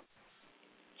that.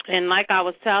 And like I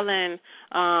was telling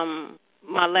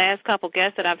my last couple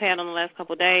guests that I've had on the last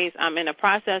couple of days, I'm in the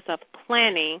process of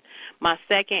planning my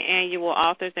second annual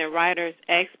Authors and Writers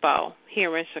Expo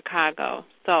here in Chicago.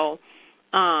 So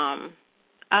I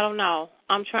don't know.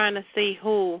 I'm trying to see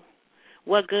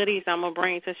what goodies I'm going to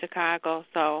bring to Chicago.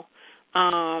 So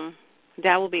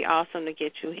that would be awesome to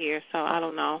get you here. So I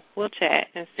don't know. We'll chat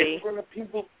and see.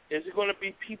 Is it going to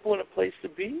be people in a place to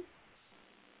be?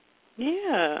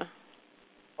 Yeah.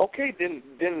 Okay, then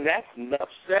that's enough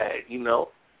said, I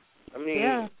mean,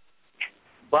 yeah.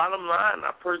 Bottom line,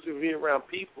 I persevere around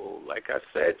people, like I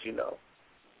said,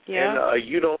 Yeah. And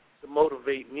you don't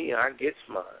motivate me, I get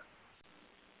mine.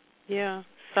 Yeah.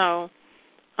 So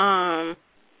I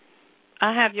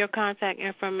have your contact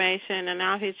information, and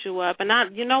I'll hit you up.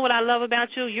 And you know what I love about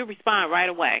you? You respond right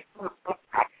away.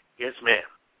 Yes, ma'am.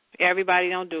 Everybody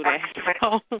don't do that.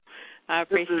 So I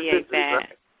appreciate that.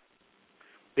 Right?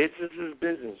 Business is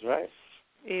business, right?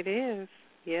 It is.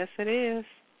 Yes, it is.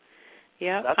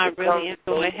 Yep, Nothing I really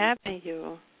enjoy having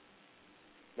you.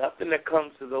 Nothing that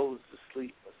comes to those to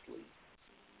sleep asleep.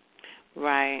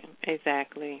 Right,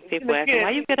 exactly. People ask me,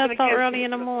 why you get up so early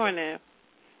in the morning?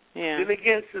 Yeah. Then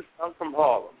again, since I'm from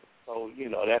Harlem, so,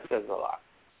 that says a lot.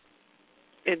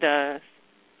 It does.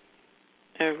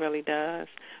 It really does.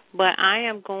 But I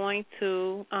am going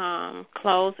to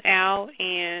close out,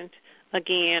 and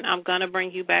again, I'm going to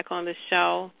bring you back on the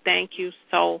show. Thank you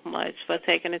so much for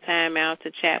taking the time out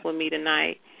to chat with me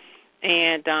tonight.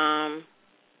 And,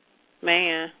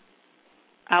 man,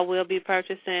 I will be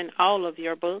purchasing all of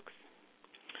your books,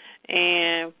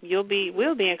 and we'll be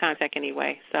in contact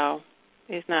anyway. So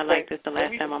it's not like this the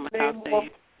last time I'm going to talk to you.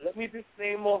 Let me just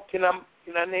name off. Can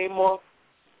I name off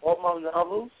all my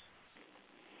novels?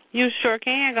 You sure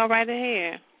can. Go right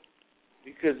ahead.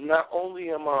 Because not only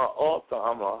am I an author,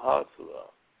 I'm a hustler.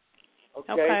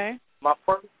 Okay. My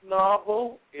first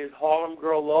novel is Harlem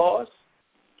Girl Lost,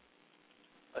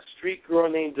 A Street Girl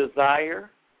Named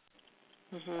Desire,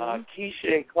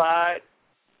 Keisha and Clyde,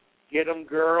 Get 'em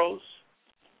Girls.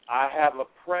 I have a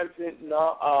present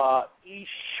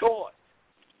e-short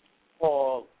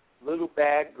called Little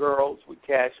Bad Girls with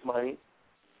Cash Money.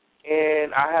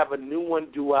 And I have a new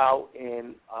one due out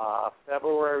in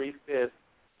February 5th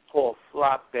called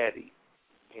Flop Betty.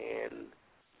 And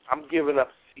I'm giving up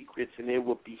secrets, and it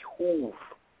will behoove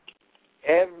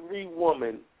every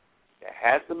woman that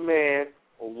has a man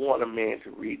or want a man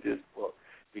to read this book,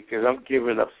 because I'm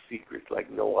giving up secrets like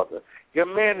no other. Your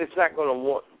man is not going to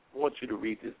want you to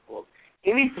read this book.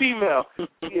 Any female,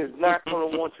 he is not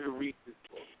going to want you to read this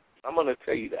book. I'm going to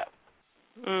tell you that.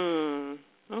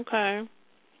 Okay.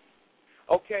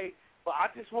 Okay, but I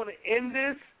just want to end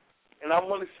this, and I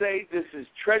want to say this is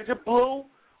Treasure Blue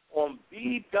on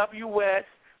BWS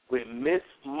with Miss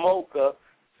Mocha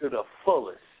to the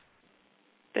fullest.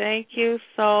 Thank you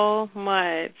so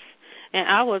much. And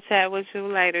I will chat with you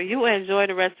later. You enjoy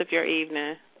the rest of your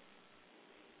evening.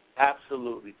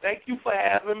 Absolutely. Thank you for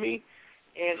having me,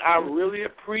 and I really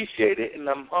appreciate it, and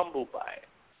I'm humbled by it.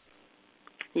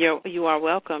 You are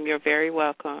welcome. You're very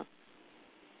welcome.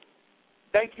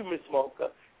 Thank you, Miss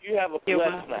Mocha. You have a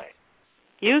blessed night.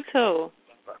 You too.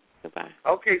 Goodbye.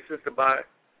 Okay, sister. Bye.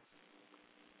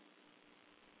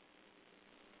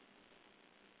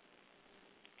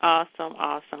 Awesome.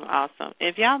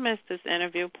 If y'all missed this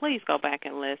interview, please go back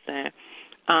and listen.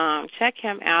 Check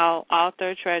him out,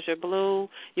 author Treasure Blue.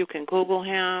 You can Google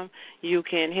him. You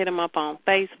can hit him up on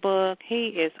Facebook.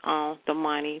 He is on the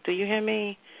money. Do you hear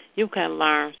me? You can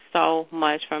learn so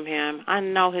much from him. I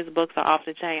know his books are off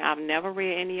the chain. I've never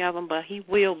read any of them, but he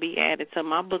will be added to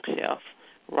my bookshelf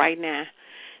right now.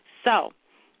 So,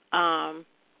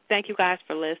 thank you guys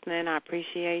for listening. I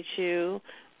appreciate you.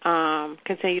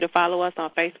 Continue to follow us on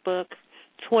Facebook,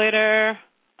 Twitter.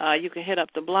 You can hit up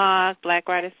the blog,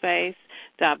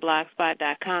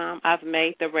 blackwriterspace.blogspot.com. I've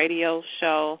made the radio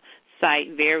show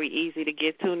site very easy to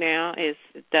get to now. It's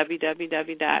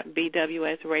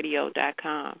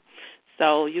www.bwsradio.com.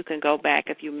 So you can go back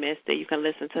if you missed it. You can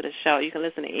listen to the show. You can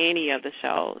listen to any of the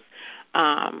shows.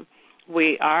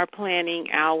 We are planning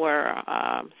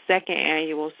our second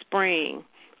annual spring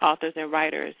Authors and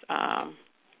Writers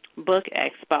Book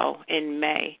Expo in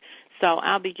May. So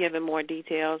I'll be giving more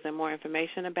details and more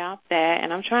information about that.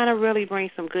 And I'm trying to really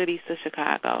bring some goodies to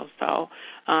Chicago. So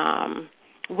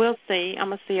we'll see. I'm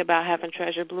going to see about having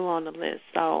Treasure Blue on the list.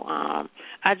 So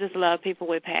I just love people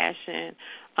with passion,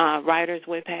 writers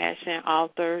with passion,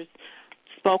 authors,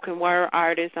 spoken word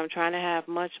artists. I'm trying to have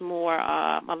a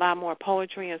lot more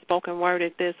poetry and spoken word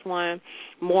at this one,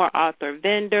 more author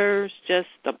vendors, just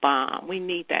the bomb. We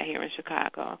need that here in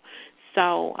Chicago.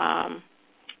 So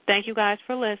thank you guys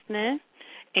for listening,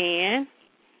 and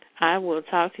I will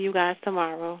talk to you guys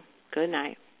tomorrow. Good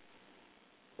night.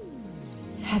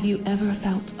 Have you ever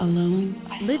felt alone?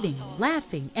 Living,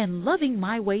 laughing, and loving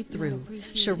my way through,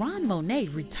 Sharon Monet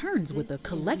returns with a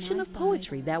collection of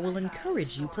poetry that will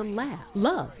encourage you to laugh,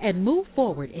 love, and move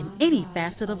forward in any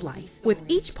facet of life. With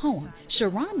each poem,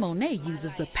 Sharon Monet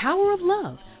uses the power of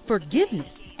love, forgiveness,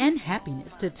 and happiness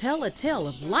to tell a tale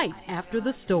of life after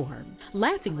the storm.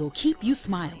 Laughing will keep you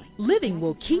smiling, living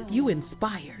will keep you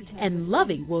inspired, and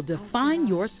loving will define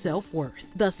your self-worth,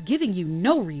 thus giving you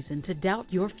no reason to doubt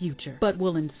your future, but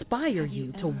will inspire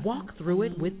you to walk through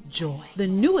it with joy. The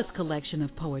newest collection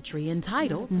of poetry,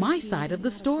 entitled My Side of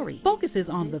the Story, focuses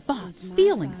on the thoughts,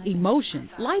 feelings, emotions,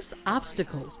 life's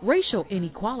obstacles, racial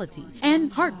inequality,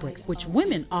 and heartbreaks which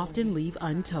women often leave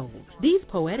untold. These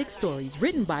poetic stories,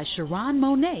 written by Sharon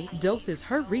Monet, doses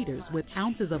her readers with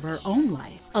ounces of her own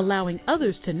life, allowing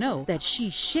others to know that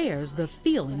she shares the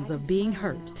feelings of being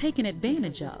hurt, taken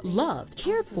advantage of, loved,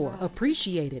 cared for,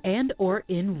 appreciated, and or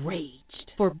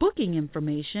enraged. For booking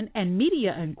information and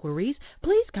media inquiries,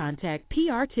 please contact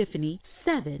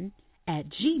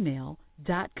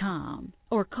prtiffany7@gmail.com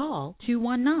or call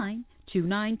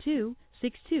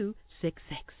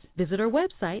 219-292-6266. Visit our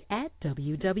website at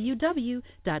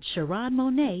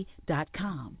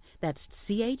www.sharonmonet.com. That's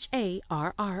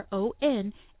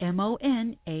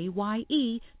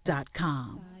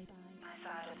CHARRONMONAYE.com.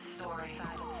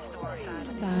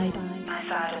 My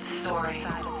side of the story.